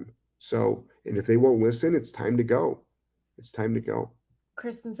help them. So, and if they won't listen, it's time to go. It's time to go.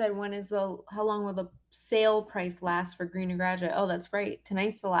 Kristen said, how long will the sale price last for Green to Graduate? Oh, that's right.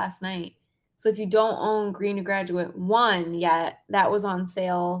 Tonight's the last night. So if you don't own Green to Graduate 1 yet, that was on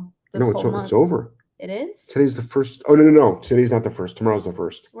sale this whole month. It's over. It is? Today's the first. Oh, no. Today's not the first. Tomorrow's the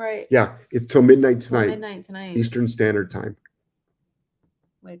first. Right. Yeah. It's till midnight tonight. Midnight tonight. Eastern Standard Time.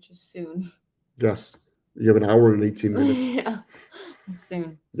 Which is soon. Yes. You have an hour and 18 minutes. Yeah.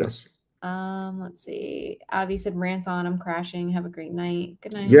 Soon. Yes. Let's see. Avi said, rant on, I'm crashing. Have a great night.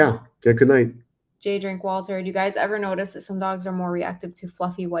 Good night. Yeah. Good night. Jay Drink Walter, do you guys ever notice that some dogs are more reactive to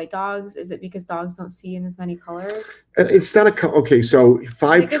fluffy white dogs? Is it because dogs don't see in as many colors? It's not okay. So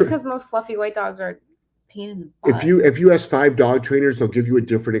I think it's because most fluffy white dogs are pain in the butt. If you ask 5 dog trainers, they'll give you a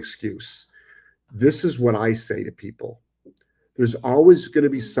different excuse. This is what I say to people. There's always going to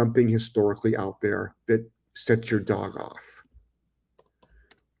be something historically out there that sets your dog off.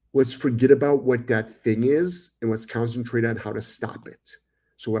 Let's forget about what that thing is and let's concentrate on how to stop it.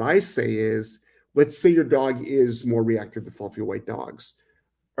 So what I say is, let's say your dog is more reactive to fluffy white dogs.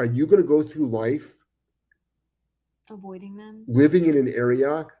 Are you going to go through life avoiding them? Living in an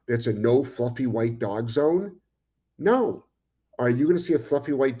area that's a no fluffy white dog zone? No. Are you going to see a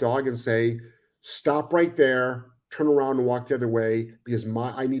fluffy white dog and say, stop right there, turn around and walk the other way because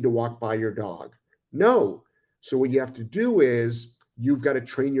I need to walk by your dog? No. So what you have to do is you've got to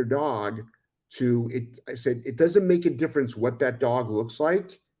train your dog to it. I said, it doesn't make a difference what that dog looks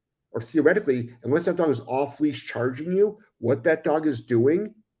like, or theoretically, unless that dog is off leash charging you, what that dog is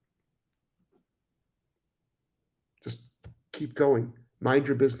doing, just keep going. Mind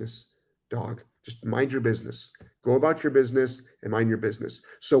your business, dog. Just mind your business. Go about your business and mind your business.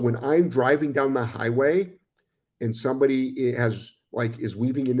 So when I'm driving down the highway and somebody is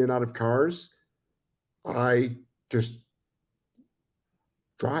weaving in and out of cars, I just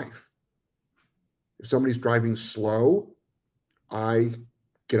drive. If somebody's driving slow, I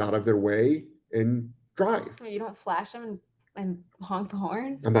get out of their way and drive. You don't flash them and honk the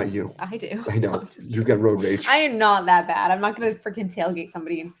horn? I'm not you. I do. I know. You've got road rage. I am not that bad. I'm not going to freaking tailgate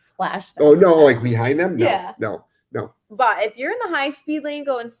somebody and flash them. Oh, no, like behind them? No, yeah. No. But if you're in the high speed lane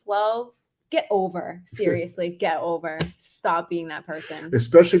going slow, get over. Seriously, get over. Stop being that person.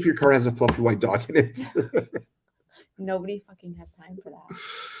 Especially if your car has a fluffy white dog in it. Nobody fucking has time for that.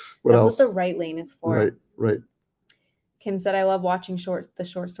 What That's else? what the right lane is for. Right. Kim said, I love watching the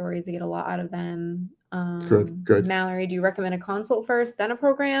short stories. I get a lot out of them. Good. Mallory, do you recommend a consult first, then a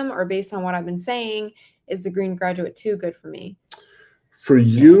program? Or based on what I've been saying, is the Green Graduate 2 good for me? For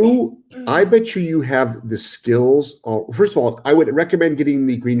you, I bet you have the skills. First of all, I would recommend getting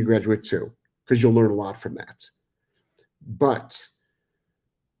the Green Graduate 2 because you'll learn a lot from that. But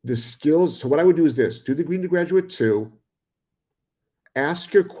the skills, so what I would do is this: do the Green Graduate 2,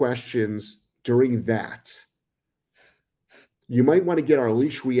 ask your questions during that. You might want to get our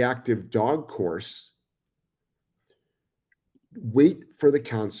leash reactive dog course. Wait for the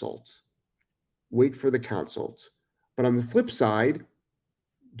consult. But on the flip side,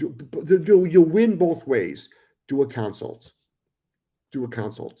 you'll win both ways. Do a consult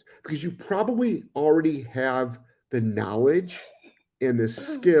because you probably already have the knowledge and the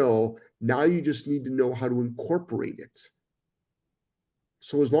skill. Now you just need to know how to incorporate it.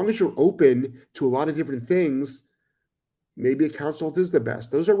 So as long as you're open to a lot of different things, maybe a consult is the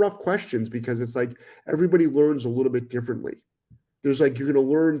best. Those are rough questions because it's like everybody learns a little bit differently. There's like, you're going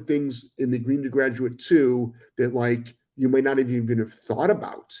to learn things in the Green to Graduate 2 that like you might not even have thought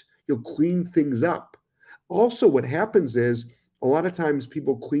about. You'll clean things up. Also, what happens is a lot of times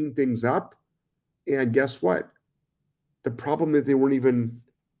people clean things up, and guess what? The problem that they weren't even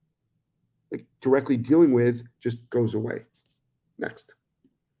like directly dealing with just goes away. Next.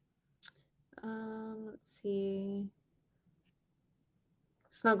 Let's see.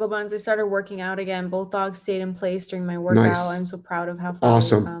 Snuggle Buns, I started working out again. Both dogs stayed in place during my workout. Nice. I'm so proud of how far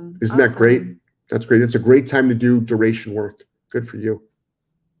Awesome. we've come. Isn't that great? That's great. That's a great time to do duration work. Good for you.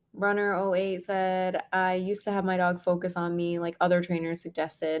 Runner 08 said, I used to have my dog focus on me like other trainers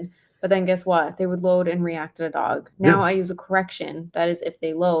suggested, but then guess what? They would load and react to the dog. Now I use a correction. That is if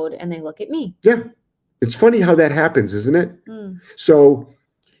they load and they look at me. Yeah. It's funny how that happens, isn't it? So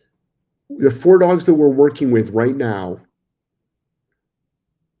the 4 dogs that we're working with right now,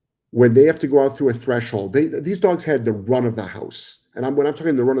 when they have to go out through a threshold, these dogs had the run of the house. And when I'm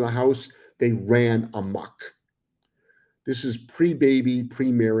talking the run of the house, they ran amok. This is pre-baby,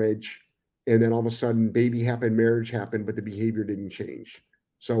 pre-marriage. And then all of a sudden, baby happened, marriage happened, but the behavior didn't change.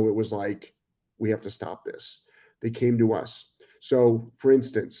 So it was like, we have to stop this. They came to us. So for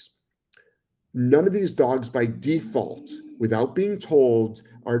instance, none of these dogs by default, without being told,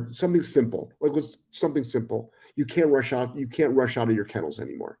 are something simple. Like what's something simple? You can't rush out of your kennels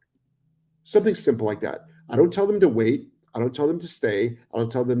anymore. Something simple like that. I don't tell them to wait. I don't tell them to stay. I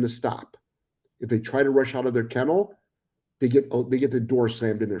don't tell them to stop. If they try to rush out of their kennel, they get the door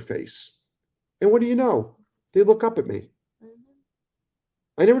slammed in their face. And what do you know? They look up at me.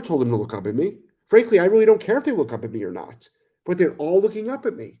 I never told them to look up at me. Frankly, I really don't care if they look up at me or not, but they're all looking up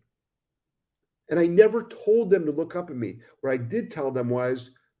at me. And I never told them to look up at me. What I did tell them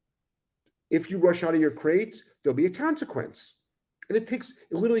was, if you rush out of your crate, there'll be a consequence. And it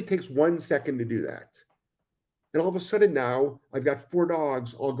literally takes 1 second to do that. And all of a sudden now, I've got 4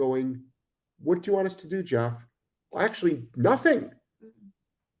 dogs all going, what do you want us to do, Jeff? Well, actually, nothing.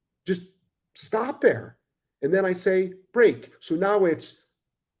 Just stop there. And then I say, break. So now it's,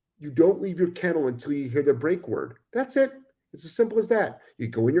 you don't leave your kennel until you hear the break word. That's it. It's as simple as that. You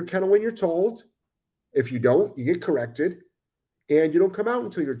go in your kennel when you're told. If you don't, you get corrected. And you don't come out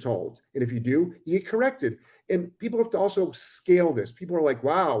until you're told. And if you do, you get corrected. And people have to also scale this. People are like,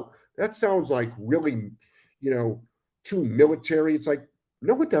 wow, that sounds like really, too military. It's like,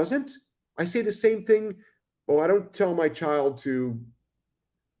 no, it doesn't. I say the same thing. I don't tell my child to,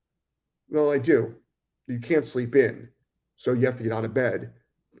 well, I do. You can't sleep in. So you have to get out of bed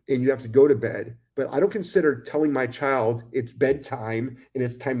and you have to go to bed. But I don't consider telling my child it's bedtime and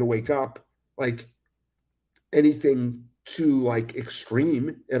it's time to wake up like anything too like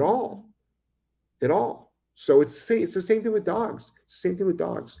extreme at all. So it's the same thing with dogs. It's the same thing with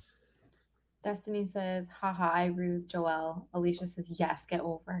dogs. Destiny says, haha, I agree with Joelle. Alicia says, yes, get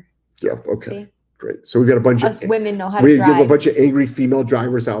over. Yep. Okay. See? Great. So we've got a bunch of women know how to drive. We have a bunch of angry female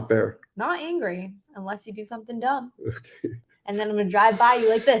drivers out there. Not angry, unless you do something dumb. Okay. And then I'm gonna drive by you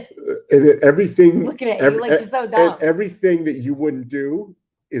like this. And then everything looking at you like you're so dumb. And everything that you wouldn't do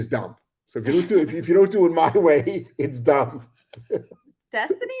is dumb. So if you don't do it my way, it's dumb.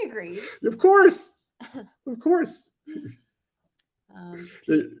 Destiny agrees. Of course. Of course.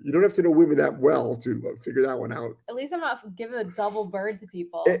 You don't have to know women that well to figure that one out. At least I'm not giving a double bird to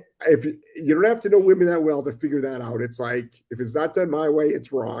people. If you don't have to know women that well to figure that out. It's like, if it's not done my way,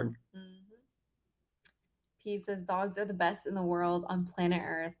 it's wrong. He says dogs are the best in the world on planet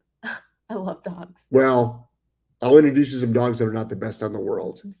Earth. I love dogs. Well, I'll introduce you to some dogs that are not the best on the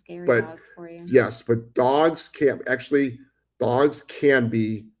world. Some scary dogs for you. Yes, but dogs can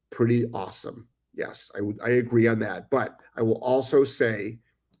be pretty awesome. Yes, I agree on that. But I will also say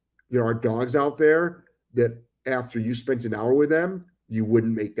there are dogs out there that after you spent an hour with them, you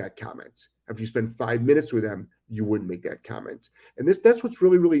wouldn't make that comment. If you spend 5 minutes with them, you wouldn't make that comment. And that's what's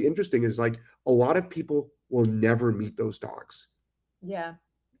really, really interesting is like a lot of people will never meet those dogs. Yeah.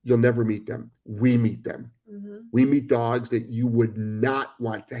 You'll never meet them. We meet them. Mm-hmm. We meet dogs that you would not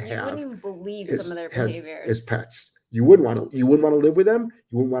want to have. You wouldn't even believe some of their behaviors. As pets. You wouldn't want to live with them.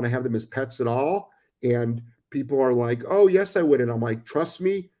 You wouldn't want to have them as pets at all. And people are like, oh, yes, I would. And I'm like, trust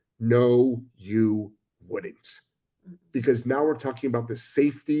me, no, you wouldn't. Because now we're talking about the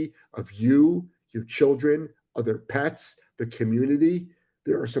safety of you, your children, other pets, the community.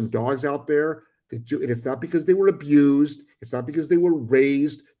 There are some dogs out there that do, and it's not because they were abused. It's not because they were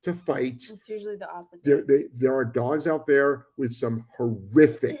raised to fight. It's usually the opposite. There are dogs out there with some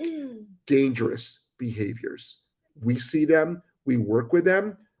horrific, dangerous behaviors. We see them. We work with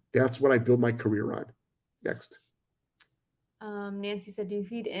them. That's what I build my career on. Next. Nancy said, do you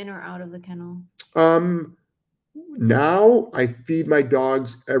feed in or out of the kennel? Now I feed my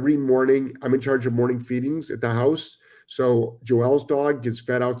dogs every morning. I'm in charge of morning feedings at the house. So Joelle's dog gets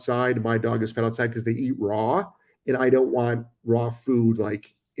fed outside. My dog is fed outside because they eat raw. And I don't want raw food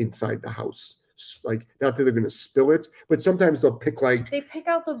like inside the house. Like, not that they're going to spill it, but sometimes they'll pick they pick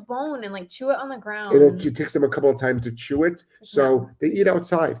out the bone and like chew it on the ground. And it takes them a couple of times to chew it. So they eat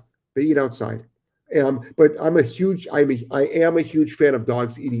outside. But I am a huge fan of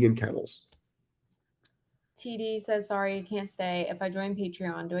dogs eating in kennels. TD says, sorry, you can't stay. If I join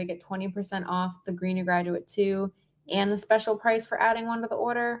Patreon, do I get 20% off the Green to Graduate 2 and the special price for adding one to the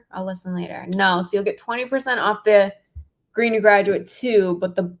order? I'll listen later. No, so you'll get 20% off the Green to Graduate 2,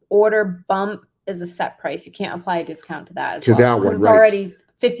 but the order bump is a set price. You can't apply a discount to that as well. That one, it's right. already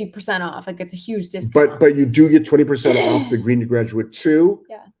 50% off. Like, it's a huge discount. But you do get 20% off the Green to Graduate 2.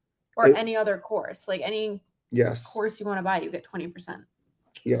 Yeah. Or any other course. Like any course you want to buy, you get 20%.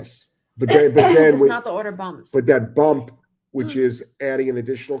 Yes. But then it's not the order bumps. But that bump, which is adding an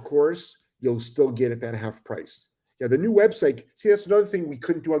additional course, you'll still get it at half price. Yeah, the new website. See, that's another thing we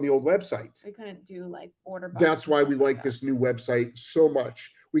couldn't do on the old website. We couldn't do like order bumps. That's why we like this new website so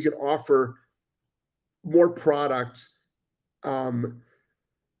much. We can offer more products. That's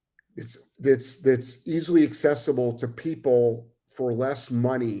easily accessible to people for less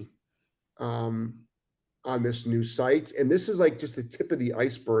money on this new site. And this is like just the tip of the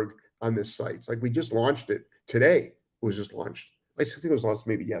iceberg on this site. It's like we just launched it today. It was just launched. I think it was launched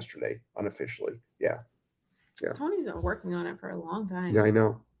maybe yesterday, unofficially. Yeah. Tony's been working on it for a long time. Yeah, I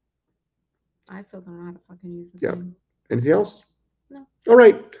know. I still don't know how to fucking use it. Yeah. Anything else? No. All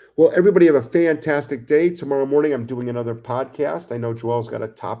right. Well, everybody have a fantastic day. Tomorrow morning, I'm doing another podcast. I know Joelle's got a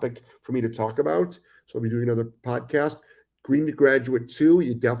topic for me to talk about, so I'll be doing another podcast. Green to Graduate 2,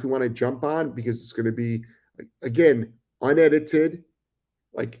 you definitely want to jump on because it's going to be, again, unedited,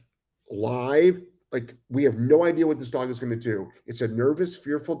 like live. Like, we have no idea what this dog is going to do. It's a nervous,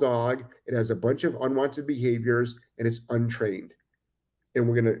 fearful dog. It has a bunch of unwanted behaviors, and it's untrained. And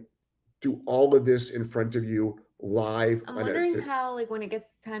we're going to do all of this in front of you live. I'm wondering how, like, when it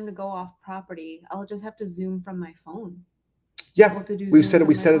gets time to go off property, I'll just have to Zoom from my phone. Yeah, we set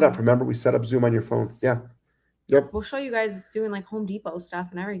it up. Remember, we set up Zoom on your phone. Yeah. Yep. We'll show you guys doing like Home Depot stuff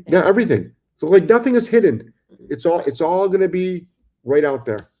and everything. Yeah, everything. So like nothing is hidden. It's all going to be right out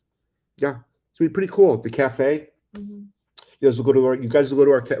there. Yeah. It's going to be pretty cool. The cafe. Mm-hmm. You guys will go to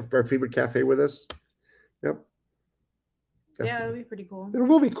our favorite cafe with us. Yep. Yeah, it'll be pretty cool. It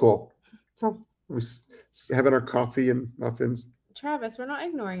will be cool. We're having our coffee and muffins. Travis, we're not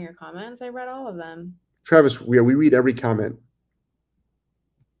ignoring your comments. I read all of them. Travis, we read every comment.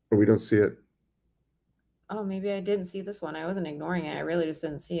 Or we don't see it. Oh, maybe I didn't see this one. I wasn't ignoring it. I really just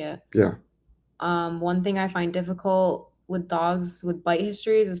didn't see it. Yeah. One thing I find difficult with dogs with bite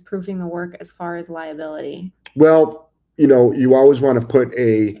histories is proofing the work as far as liability. Well, you always want to put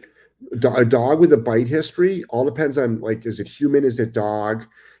a dog with a bite history. All depends on, like, is it human? Is it dog?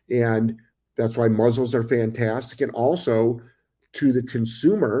 And that's why muzzles are fantastic. And also to the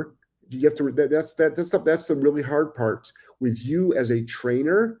consumer, you have to, that's the really hard part. With you as a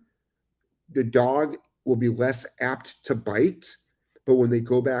trainer, the dog will be less apt to bite, but when they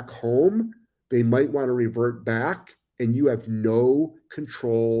go back home, they might want to revert back, and you have no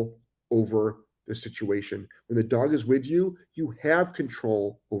control over the situation. When the dog is with you, you have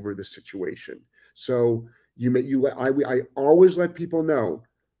control over the situation. So I always let people know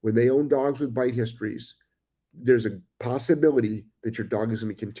when they own dogs with bite histories, there's a possibility that your dog is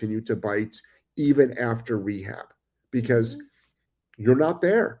going to continue to bite even after rehab because you're not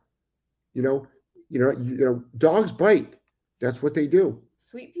there. Dogs bite. That's what they do.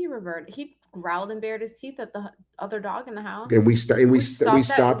 Sweet Pea reverted. He growled and bared his teeth at the other dog in the house. And we stopped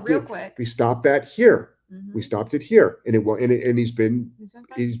it real quick. We stopped that here. Mm-hmm. We stopped it here, and he's been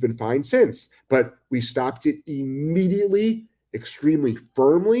fine since. But we stopped it immediately, extremely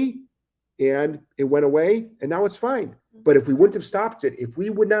firmly, and it went away. And now it's fine. Mm-hmm. But if we wouldn't have stopped it, if we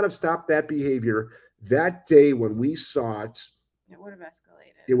would not have stopped that behavior that day when we saw it, it would have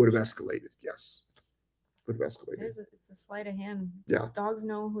escalated. It would have escalated. Yes. Would have escalated. It's a sleight of hand. Yeah. Dogs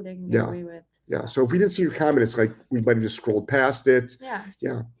know who they can get away with. Yeah. So if we didn't see your comment, it's like we might have just scrolled past it. Yeah.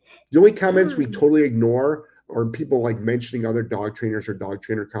 Yeah. The only comments we totally ignore are people like mentioning other dog trainers or dog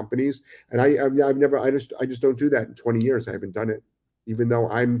trainer companies. And I just don't do that in 20 years. I haven't done it. Even though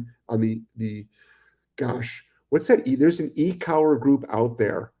I'm on the what's that? There's an e-collar group out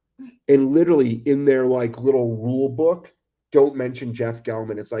there. And literally in their like little rule book, don't mention Jeff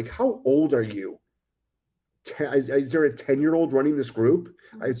Gellman. It's like, how old are you? Is there a 10-year-old running this group?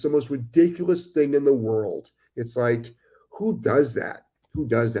 It's the most ridiculous thing in the world. It's like, who does that? Who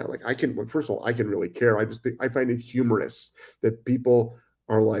does that? Like, first of all, I can really care. I find it humorous that people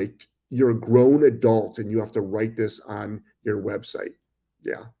are like, you're a grown adult and you have to write this on your website.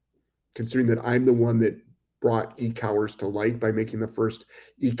 Yeah. Considering that I'm the one that brought e-collars to light by making the first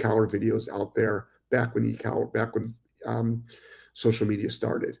e-collar videos out there back when social media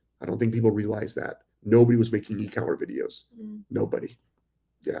started. I don't think people realize that. Nobody was making e-collar videos. Nobody.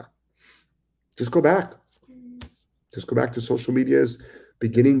 Yeah. Just go back. Just go back to social media's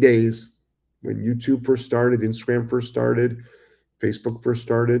beginning days when YouTube first started, Instagram first started, Facebook first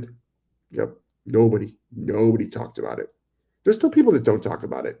started. Yep. Nobody talked about it. There's still people that don't talk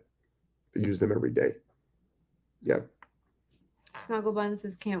about it. They use them every day. Yep. Snuggle Bun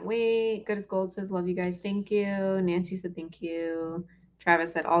says, can't wait. Good as Gold says, love you guys. Thank you. Nancy said, thank you.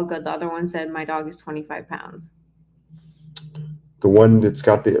 Travis said, all good. The other one said, my dog is 25 pounds. The one that's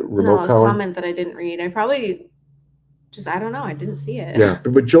got the remote collar? Comment that I didn't read. I probably just, I don't know. I didn't see it. Yeah,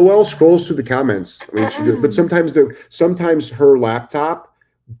 but Joelle scrolls through the comments. I mean, but sometimes her laptop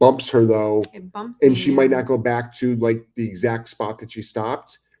bumps her though. It bumps and me, she might not go back to like the exact spot that she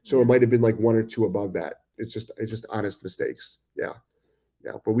stopped. So it might have been like 1 or 2 above that. It's just honest mistakes. Yeah.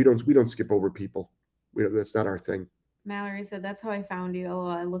 But we don't skip over people. That's not our thing. Mallory said, that's how I found you. LOL,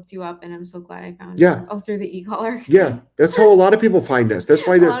 I looked you up and I'm so glad I found you. Oh, through the e-collar. Yeah. That's how a lot of people find us. That's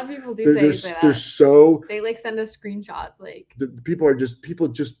why a lot of people do they're so they like send us screenshots. Like people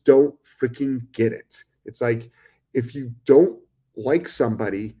just don't freaking get it. It's like if you don't like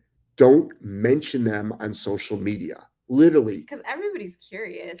somebody, don't mention them on social media. Literally, because everybody's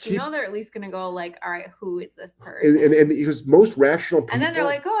curious. They're at least gonna go like, all right, who is this person? And because most rational people, and then they're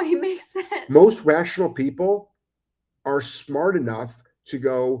like, oh, he makes sense. Most rational people are smart enough to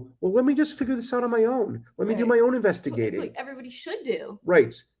go, well, let me just figure this out on my own. Let me do my own investigating. That's what everybody should do.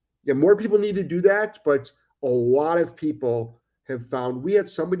 Right. Yeah, more people need to do that, but a lot of people have found. We had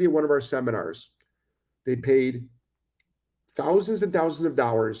somebody at one of our seminars. They paid thousands and thousands of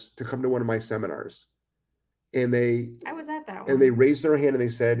dollars to come to one of my seminars. And I was at that one. And they raised their hand and they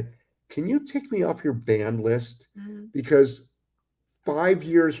said, can you take me off your banned list? Mm-hmm. Because 5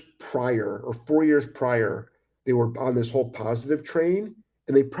 years prior or 4 years prior, they were on this whole positive train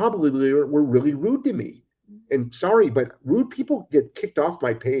and they probably were really rude to me. Mm-hmm. And sorry, but rude people get kicked off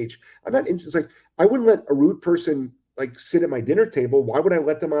my page. I'm not interested. It's like, I wouldn't let a rude person like sit at my dinner table. Why would I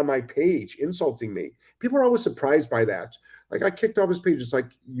let them on my page insulting me? People are always surprised by that. Like I kicked off his page. It's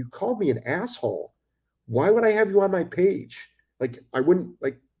like, you called me an asshole. Why would I have you on my page? Like, I wouldn't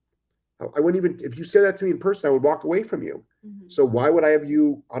even, if you said that to me in person, I would walk away from you. Mm-hmm. So why would I have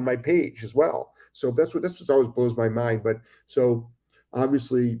you on my page as well? So that's what always blows my mind. But so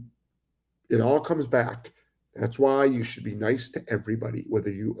obviously it all comes back. That's why you should be nice to everybody,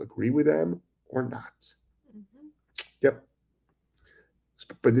 whether you agree with them or not. Mm-hmm. Yep.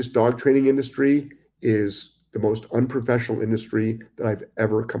 But this dog training industry is the most unprofessional industry that I've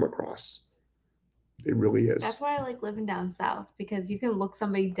ever come across. It really is. That's why I like living down south, because you can look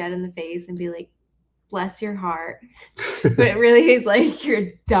somebody dead in the face and be like, bless your heart. But it really is like, you're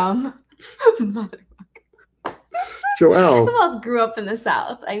dumb motherfucker. Joelle. Who else grew up in the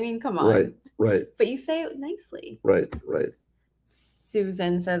South? I mean, come on. Right. But you say it nicely. Right.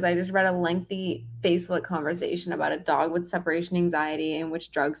 Susan says, I just read a lengthy Facebook conversation about a dog with separation anxiety and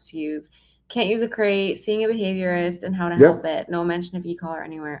which drugs to use. Can't use a crate, seeing a behaviorist, and how to help it. No mention of e-collar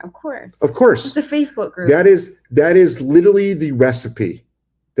anywhere. Of course. It's a Facebook group. That is literally the recipe.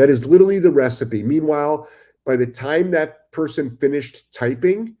 Meanwhile, by the time that person finished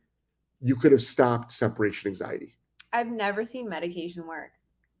typing, you could have stopped separation anxiety. I've never seen medication work.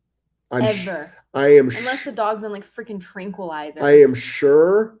 Ever. Unless the dog's on like freaking tranquilizers. I am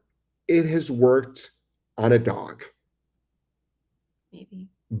sure it has worked on a dog. Maybe.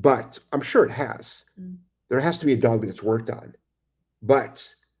 But I'm sure it has. Mm. There has to be a dog that it's worked on. But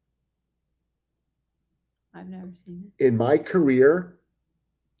I've never seen it. In my career,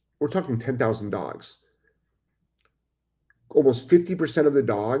 we're talking 10,000 dogs. Almost 50% of the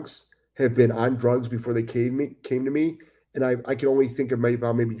dogs have been on drugs before they came to me. And I can only think of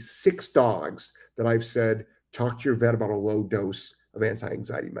maybe 6 dogs that I've said, talk to your vet about a low dose of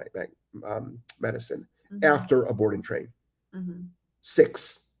anti-anxiety medicine after a board and train. Mm-hmm.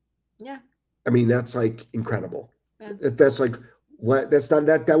 6. Yeah. I mean, that's like incredible. Yeah. That's like,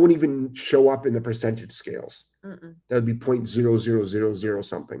 that wouldn't even show up in the percentage scales. Mm-mm. That would be 0.0000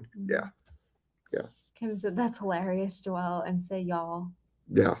 something. Mm-hmm. Yeah. Kim said, that's hilarious, Joelle, and say y'all.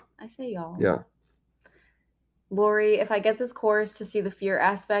 Yeah. I say y'all. Yeah. Lori, if I get this course to see the fear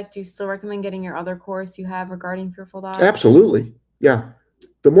aspect, do you still recommend getting your other course you have regarding fearful dogs? Absolutely. Yeah.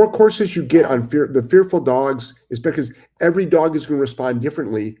 The more courses you get on the fearful dogs is because every dog is going to respond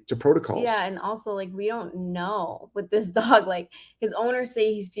differently to protocols. Yeah, and also like we don't know with this dog. Like his owners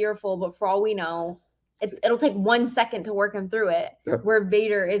say he's fearful, but for all we know, it'll take 1 second to work him through it. Yep. Where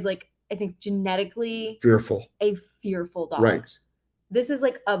Vader is like, I think genetically a fearful dog. Right. This is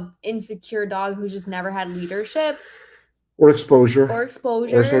like a insecure dog who's just never had leadership. or exposure, or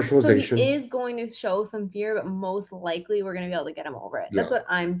or socialization. So he is going to show some fear, but most likely we're going to be able to get him over it. That's what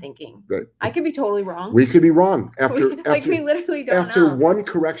I'm thinking. Right. I could be totally wrong. We could be wrong. After we literally don't after know. one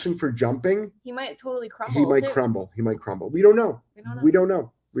correction for jumping, he might totally crumble. He might crumble. We don't know. We don't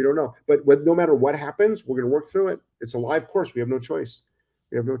know. But no matter what happens, we're going to work through it. It's a live course. We have no choice.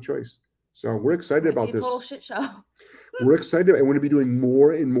 So we're excited about this. Total shit show. We're excited, and we're going to be doing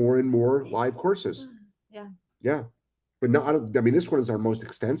more and more and more live courses. Yeah. But no, I mean, this one is our most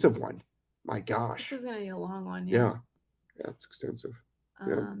extensive one. My gosh. This is going to be a long one. Yeah, it's extensive.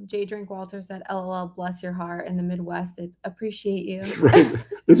 J. Drinkwalter said, LOL, bless your heart. In the Midwest, it's appreciate you. Right.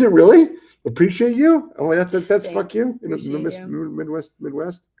 Is it really? Appreciate you? Oh, that's Thanks. Fuck you in the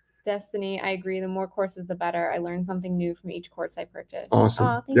Midwest. Destiny, I agree. The more courses, the better. I learned something new from each course I purchased. Awesome.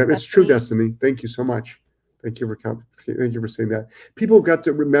 Oh, thanks, it's true, Destiny. Thank you so much. Thank you for saying that. People have got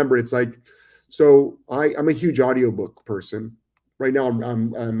to remember, it's like, so I'm a huge audiobook person. Right now,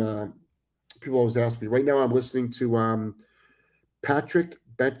 I'm people always ask me. Right now, I'm listening to Patrick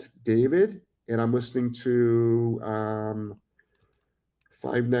Bet-David, and I'm listening to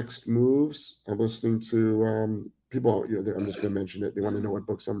 5 Next Moves. I'm listening to people. I'm just going to mention it. They want to know what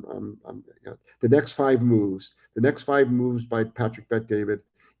books The Next 5 Moves. The Next 5 Moves by Patrick Bet-David,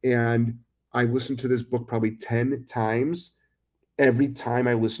 and I listened to this book probably 10 times. Every time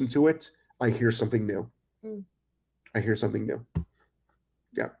I listen to it, I hear something new.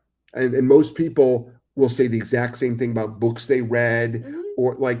 Yeah. And most people will say the exact same thing about books they read,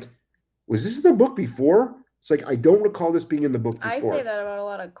 or like, was this in the book before? It's like, I don't recall this being in the book before. I say that about a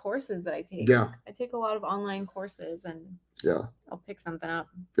lot of courses that I take. Yeah. I take a lot of online courses, and I'll pick something up.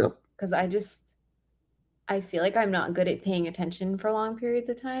 Yep. Because I feel like I'm not good at paying attention for long periods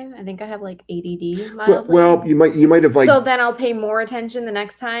of time. I think I have like ADD mildly. Well, you might have like. So then I'll pay more attention the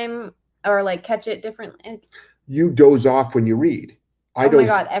next time, or like catch it differently. You doze off when you read. Oh my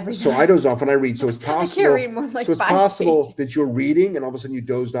God, every time. So I doze off when I read. So it's possible. I can't read more than like so it's 5 possible pages. that you're reading and all of a sudden you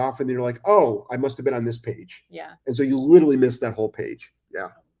dozed off, and then you're like, oh, I must have been on this page. Yeah. And so you literally missed that whole page. Yeah.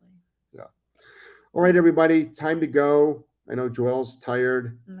 All right, everybody, time to go. I know Joelle's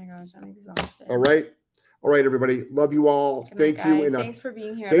tired. Oh my gosh, I'm exhausted. All right, everybody. Love you all. Thank you. And thanks for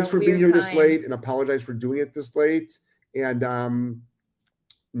being here. Thanks for being here this late, and apologize for doing it this late. And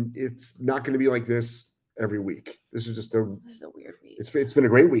it's not going to be like this every week. This is a weird week. It's been a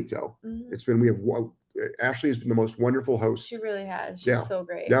great week though. Ashley has been the most wonderful host. She really has. She's so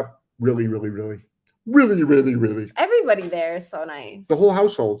great. Yep. Really. Everybody there is so nice. The whole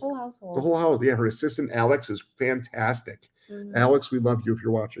household. The whole house. Yeah, her assistant Alex is fantastic. Alex, we love you if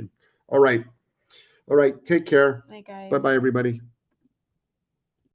you're watching. All right. Take care. Bye, guys. Bye, everybody.